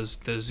kind of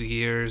those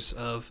years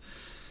of,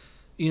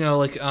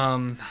 how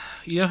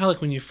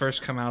when you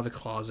first come out of the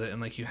closet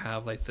and you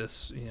have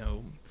this,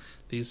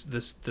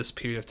 this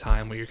period of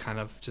time where you're kind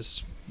of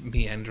just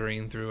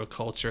meandering through a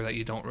culture that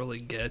you don't really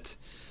get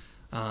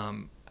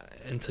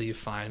until you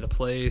find a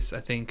place. I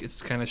think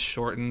it's kind of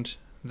shortened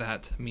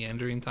that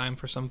meandering time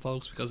for some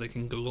folks because they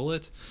can Google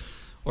it.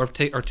 Or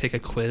take a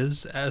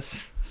quiz,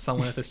 as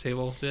someone at this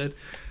table did.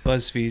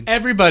 BuzzFeed.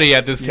 Everybody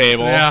at this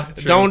table. Yeah,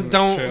 true, don't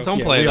true.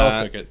 play we that.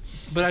 all took it.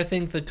 But I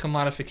think the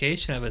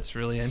commodification of it's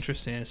really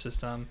interesting. It's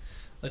just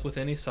with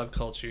any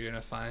subculture, you're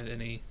gonna find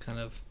any kind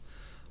of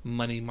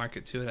money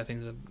market to it. I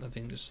think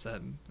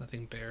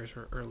bears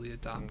were early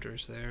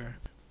adopters there.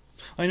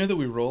 I know that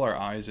we roll our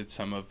eyes at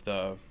some of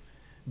the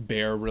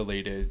bear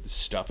related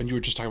stuff, and you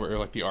were just talking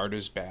about the art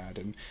is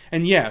bad,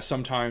 and yeah,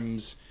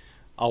 sometimes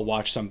I'll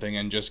watch something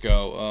and just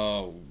go,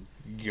 oh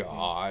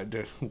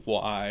God,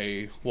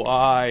 why?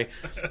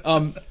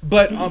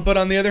 But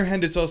on the other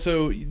hand, it's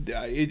also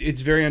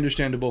it's very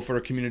understandable for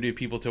a community of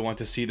people to want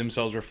to see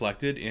themselves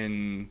reflected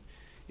in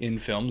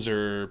films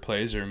or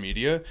plays or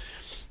media,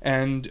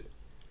 and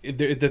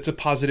that's a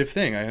positive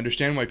thing. I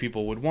understand why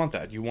people would want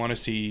that. You want to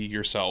see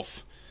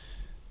yourself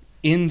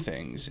in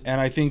things,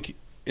 and I think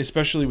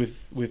especially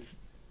with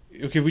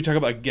if we talk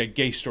about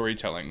gay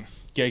storytelling.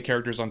 Gay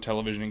characters on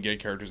television and gay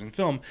characters in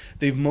film,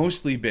 they've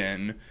mostly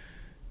been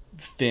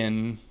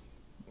thin,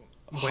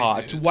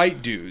 hot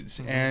white dudes.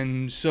 Mm-hmm.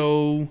 And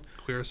so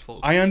queer as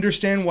folk. I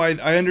understand why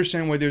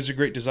there's a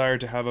great desire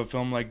to have a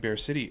film like Bear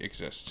City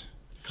exist.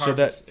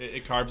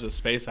 It carves a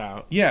space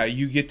out. Yeah,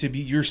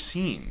 you're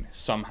seen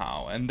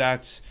somehow. And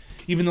that's,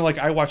 even though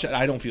I watch it,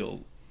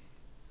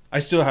 I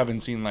still haven't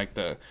seen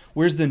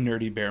where's the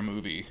nerdy bear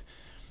movie?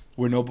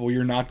 Where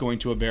you're not going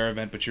to a bear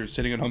event, but you're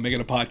sitting at home making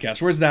a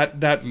podcast. Where's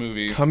that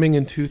movie? Coming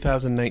in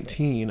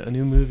 2019, a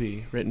new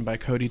movie written by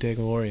Cody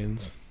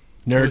DeGalorians.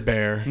 Nerd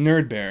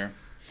Bear.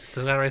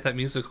 Still gotta write that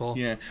musical.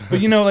 Yeah,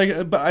 but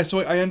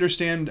I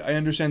understand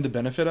the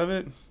benefit of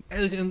it.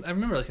 I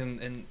remember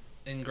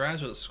in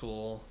graduate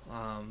school,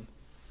 when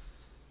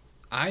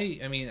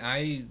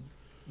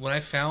I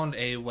found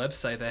a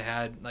website that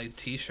had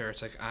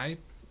T-shirts, I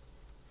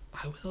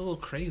went a little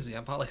crazy.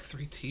 I bought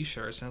 3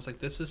 T-shirts, and I was like,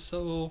 this is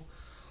so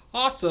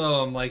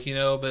awesome, like, you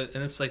know, but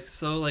and it's like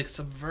so like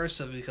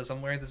subversive because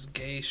I'm wearing this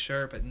gay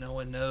shirt but no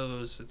one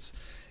knows.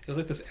 It was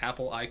like this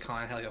Apple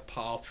icon had like a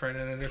paw print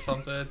in it or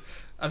something.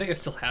 I think I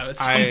still have it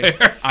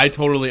somewhere. I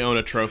totally own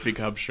a Trophy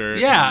Cub shirt.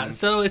 Yeah,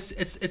 so it's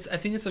I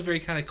think it's a very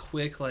kind of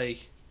quick,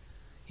 like,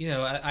 you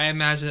know, I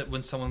imagine it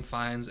when someone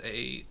finds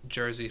a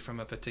jersey from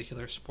a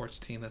particular sports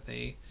team that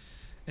they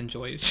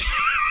enjoy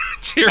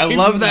cheering. I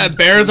love that.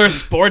 Bears are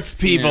sports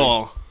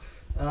people.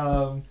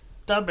 The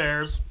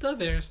Bears.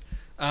 Bears.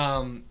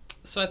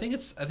 So I think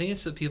it's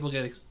that people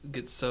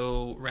get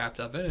so wrapped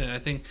up in it. And I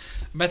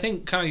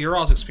think kind of your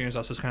all's experience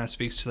also kind of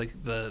speaks to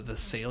like the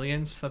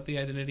salience that the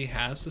identity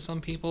has to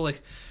some people.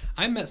 Like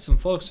I met some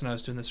folks when I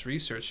was doing this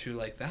research who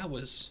like that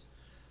was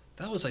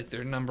like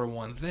their number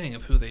one thing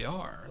of who they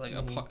are. Like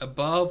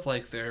above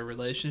like their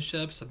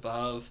relationships,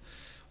 above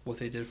what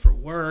they did for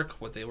work,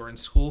 what they were in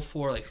school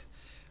for. Like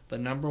the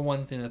number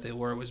one thing that they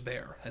were was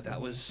bear. Like that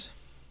was.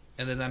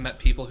 And then I met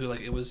people who like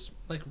it was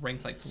like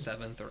ranked like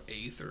 7th or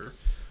 8th or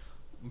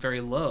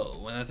very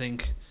low, and I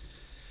think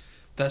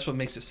that's what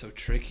makes it so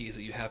tricky is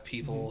that you have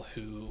people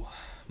who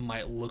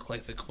might look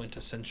like the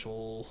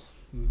quintessential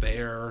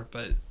bear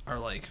but are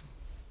like,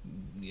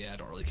 yeah, I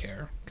don't really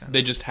care kind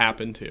They just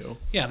happen to.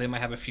 Yeah, they might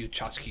have a few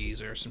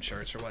tchotchkes or some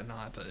shirts or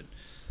whatnot, but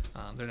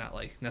they're not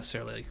like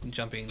necessarily like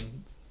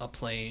jumping a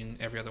plane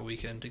every other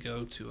weekend to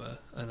go to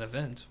an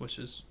event, which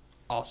is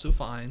also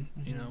fine,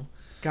 you know.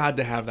 God,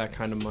 to have that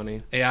kind of money.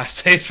 Yeah,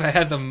 say if I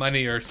had the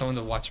money or someone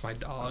to watch my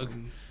dog.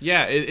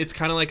 Yeah, it's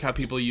kind of like how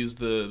people use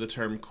the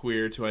term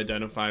queer to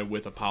identify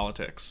with a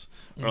politics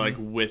or like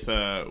with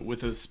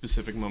a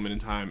specific moment in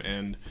time,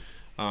 and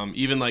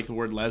even like the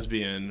word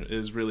lesbian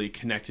is really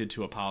connected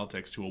to a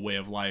politics, to a way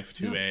of life,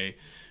 to a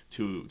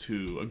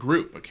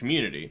group, a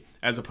community,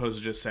 as opposed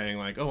to just saying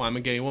like, oh, I'm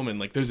a gay woman.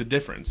 Like there's a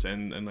difference,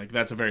 and like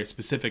that's a very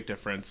specific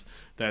difference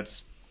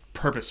that's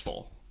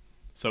purposeful.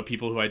 So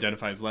people who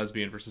identify as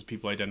lesbian versus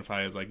people who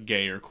identify as like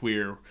gay or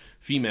queer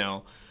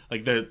female,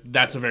 like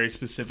that's a very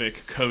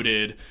specific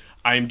coded,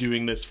 I'm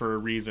doing this for a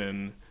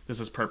reason, this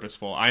is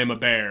purposeful. I am a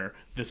bear,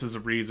 this is a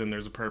reason,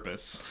 there's a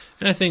purpose.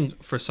 And I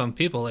think for some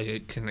people, like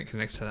it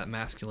connects to that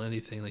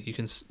masculinity thing. Like you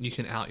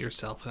can out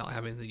yourself without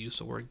having to use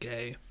the word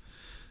gay.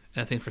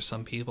 And I think for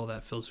some people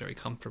that feels very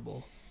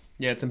comfortable.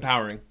 Yeah, it's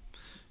empowering.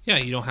 Yeah,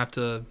 you don't have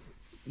to.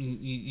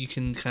 You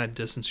can kind of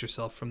distance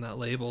yourself from that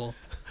label.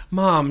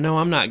 Mom, no,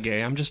 I'm not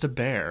gay. I'm just a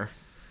bear.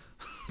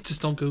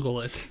 Just don't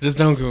Google it. Just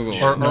don't Google it.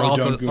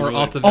 don't Google it.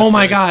 Alta Oh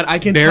my Vista. God, I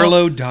can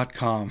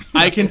Bearload.com.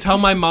 I can tell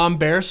my mom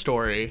bear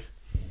story.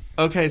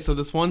 Okay, so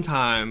this one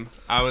time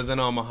I was in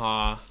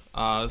Omaha.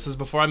 This is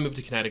before I moved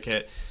to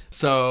Connecticut.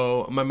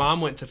 So my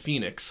mom went to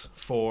Phoenix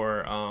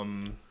for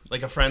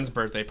like a friend's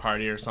birthday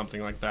party or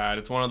something like that.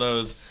 It's one of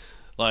those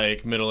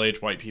like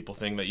middle-aged white people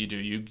thing that you do.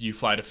 You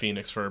fly to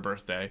Phoenix for a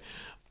birthday.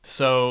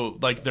 So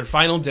like their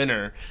final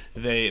dinner,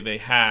 they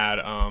had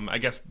I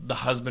guess the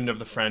husband of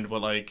the friend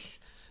would like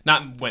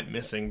not went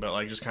missing, but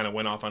like just kind of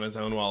went off on his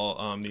own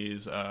while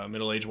these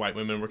middle-aged white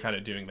women were kind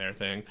of doing their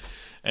thing.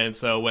 And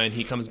so when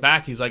he comes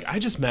back, he's like, I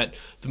just met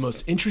the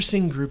most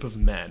interesting group of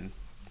men.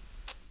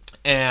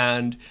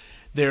 And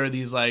there are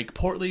these like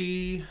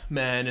portly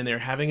men, and they're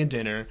having a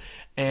dinner.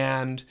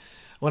 And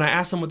when I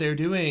asked them what they were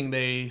doing,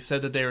 they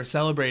said that they were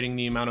celebrating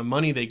the amount of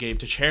money they gave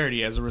to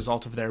charity as a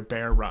result of their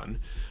bear run.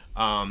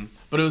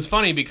 But it was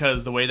funny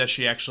because the way that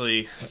she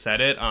actually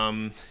said it,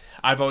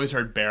 I've always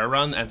heard bear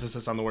run,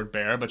 emphasis on the word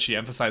bear, but she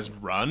emphasized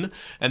run,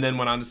 and then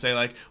went on to say,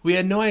 like, we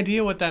had no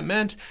idea what that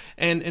meant,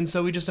 and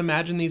so we just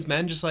imagined these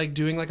men just, like,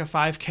 doing, like, a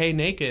 5K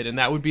naked, and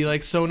that would be,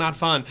 like, so not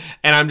fun.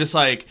 And I'm just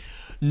like,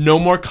 no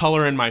more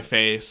color in my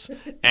face,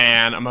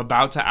 and I'm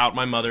about to out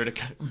my mother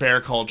to bear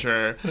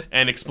culture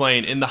and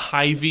explain in the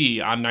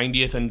Hy-Vee on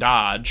 90th and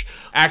Dodge,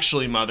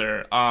 actually,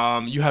 mother,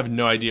 you have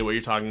no idea what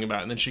you're talking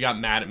about. And then she got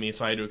mad at me,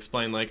 so I had to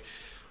explain, like,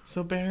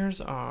 so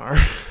bears are,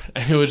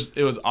 and it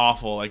was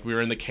awful. Like we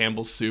were in the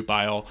Campbell's soup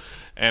aisle,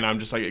 and I'm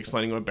just like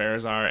explaining what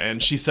bears are,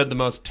 and she said the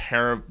most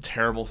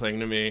terrible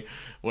thing to me,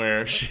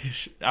 where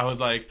I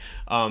was like,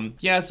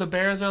 yeah, so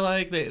bears are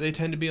like they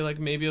tend to be like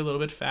maybe a little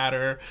bit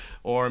fatter,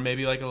 or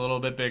maybe like a little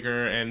bit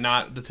bigger, and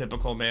not the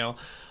typical male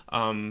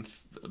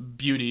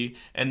beauty,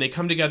 and they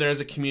come together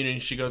as a community.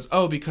 She goes,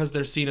 oh, because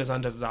they're seen as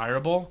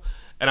undesirable.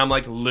 And I'm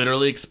like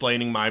literally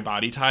explaining my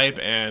body type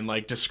and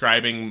like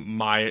describing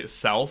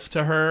myself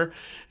to her.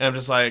 And I'm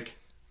just like,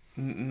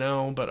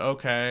 no, but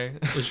okay.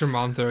 Was your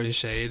mom throwing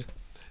shade?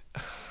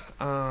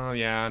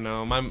 Yeah,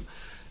 no.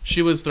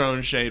 She was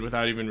throwing shade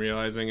without even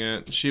realizing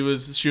it. She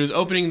was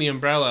opening the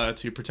umbrella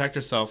to protect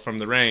herself from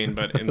the rain,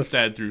 but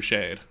instead threw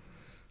shade.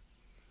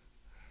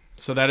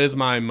 So that is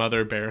my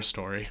mother bear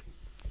story.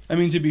 I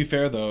mean, to be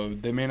fair, though,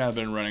 they may not have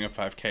been running a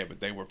 5K,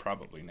 but they were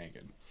probably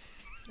naked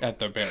at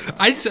the bear run.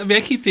 I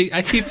keep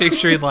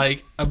picturing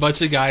like a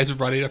bunch of guys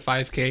running a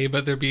 5K,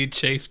 but they're being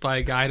chased by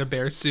a guy in a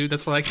bear suit.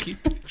 That's what I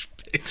keep picturing.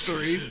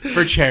 sanctuary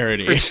for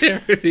charity. for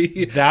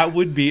charity. That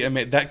would be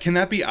amazing. Can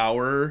that be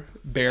our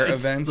bear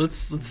event? Let's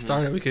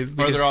start it. We could.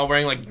 Or they're all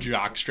wearing like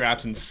jock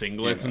straps and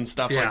singlets and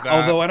stuff Yeah. like that.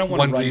 Although I don't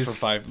want to run Onesies. for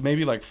 5,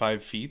 maybe like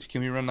 5 feet.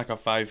 Can we run like a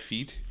 5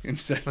 feet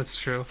instead? That's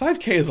true.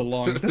 5K is a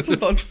long. That's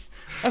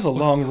a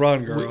long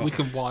run, girl. We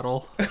could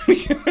waddle.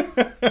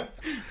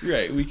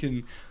 Right, we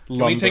can.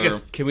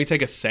 Can we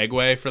take a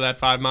Segway for that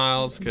 5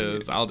 miles?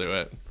 Because I'll do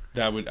it.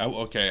 That would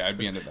okay. I'd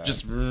be into that.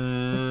 Just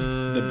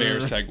the bear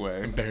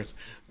Segway.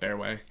 Bear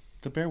way.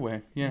 The bear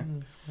way. Yeah.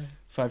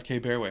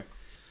 5K bear way.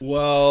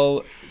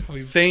 Well,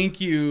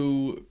 thank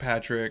you,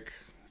 Patrick.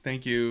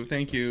 Thank you,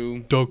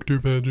 Dr.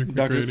 Patrick.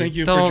 Doctor. Thank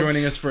you Don't- for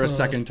joining us for a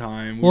second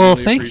time. We Well,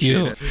 really thank appreciate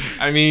you. it.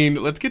 I mean,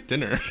 let's get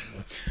dinner.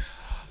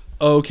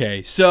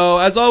 Okay, so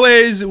as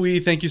always, we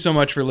thank you so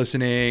much for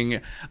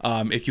listening.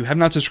 If you have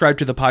not subscribed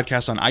to the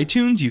podcast on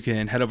iTunes, you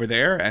can head over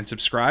there and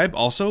subscribe.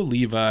 Also,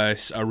 leave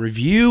us a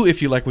review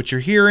if you like what you're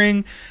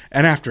hearing.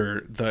 And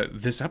after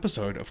this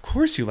episode, of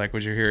course you like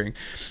what you're hearing.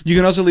 You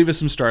can also leave us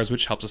some stars,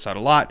 which helps us out a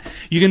lot.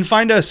 You can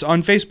find us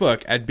on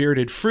Facebook at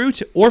Bearded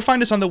Fruit, or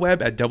find us on the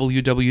web at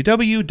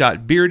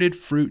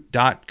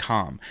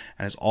www.beardedfruit.com.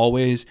 And as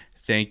always,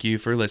 thank you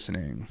for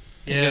listening.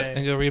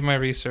 And go read my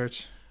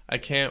research. I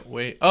can't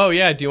wait. Oh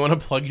yeah, do you want to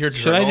plug your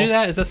Should journal? I do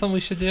that? Is that something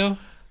we should do?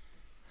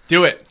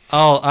 Do it.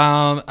 Oh,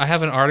 I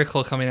have an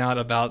article coming out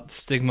about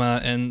stigma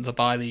in the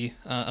body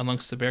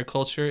amongst the bear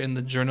culture in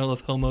the Journal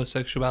of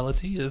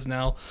Homosexuality. It is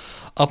now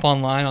up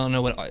online. I don't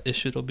know what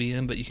issue it'll be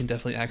in, but you can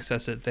definitely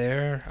access it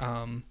there.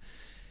 And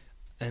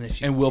if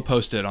you, And we'll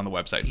post it on the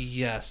website.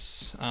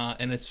 yes,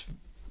 and it's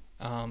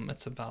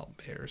about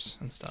bears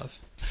and stuff,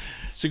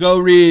 So go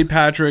read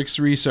Patrick's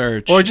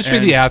research. or just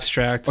read and- the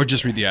abstract, Or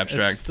just read the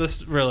abstract. It's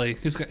just really,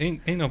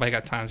 ain't nobody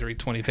got time to read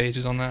 20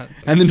 pages on that.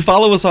 And then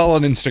follow us all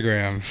on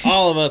Instagram.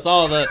 All of us,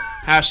 all the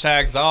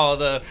hashtags, all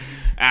the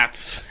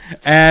ats.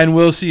 And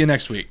we'll see you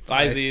next week.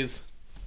 Bye, Z's.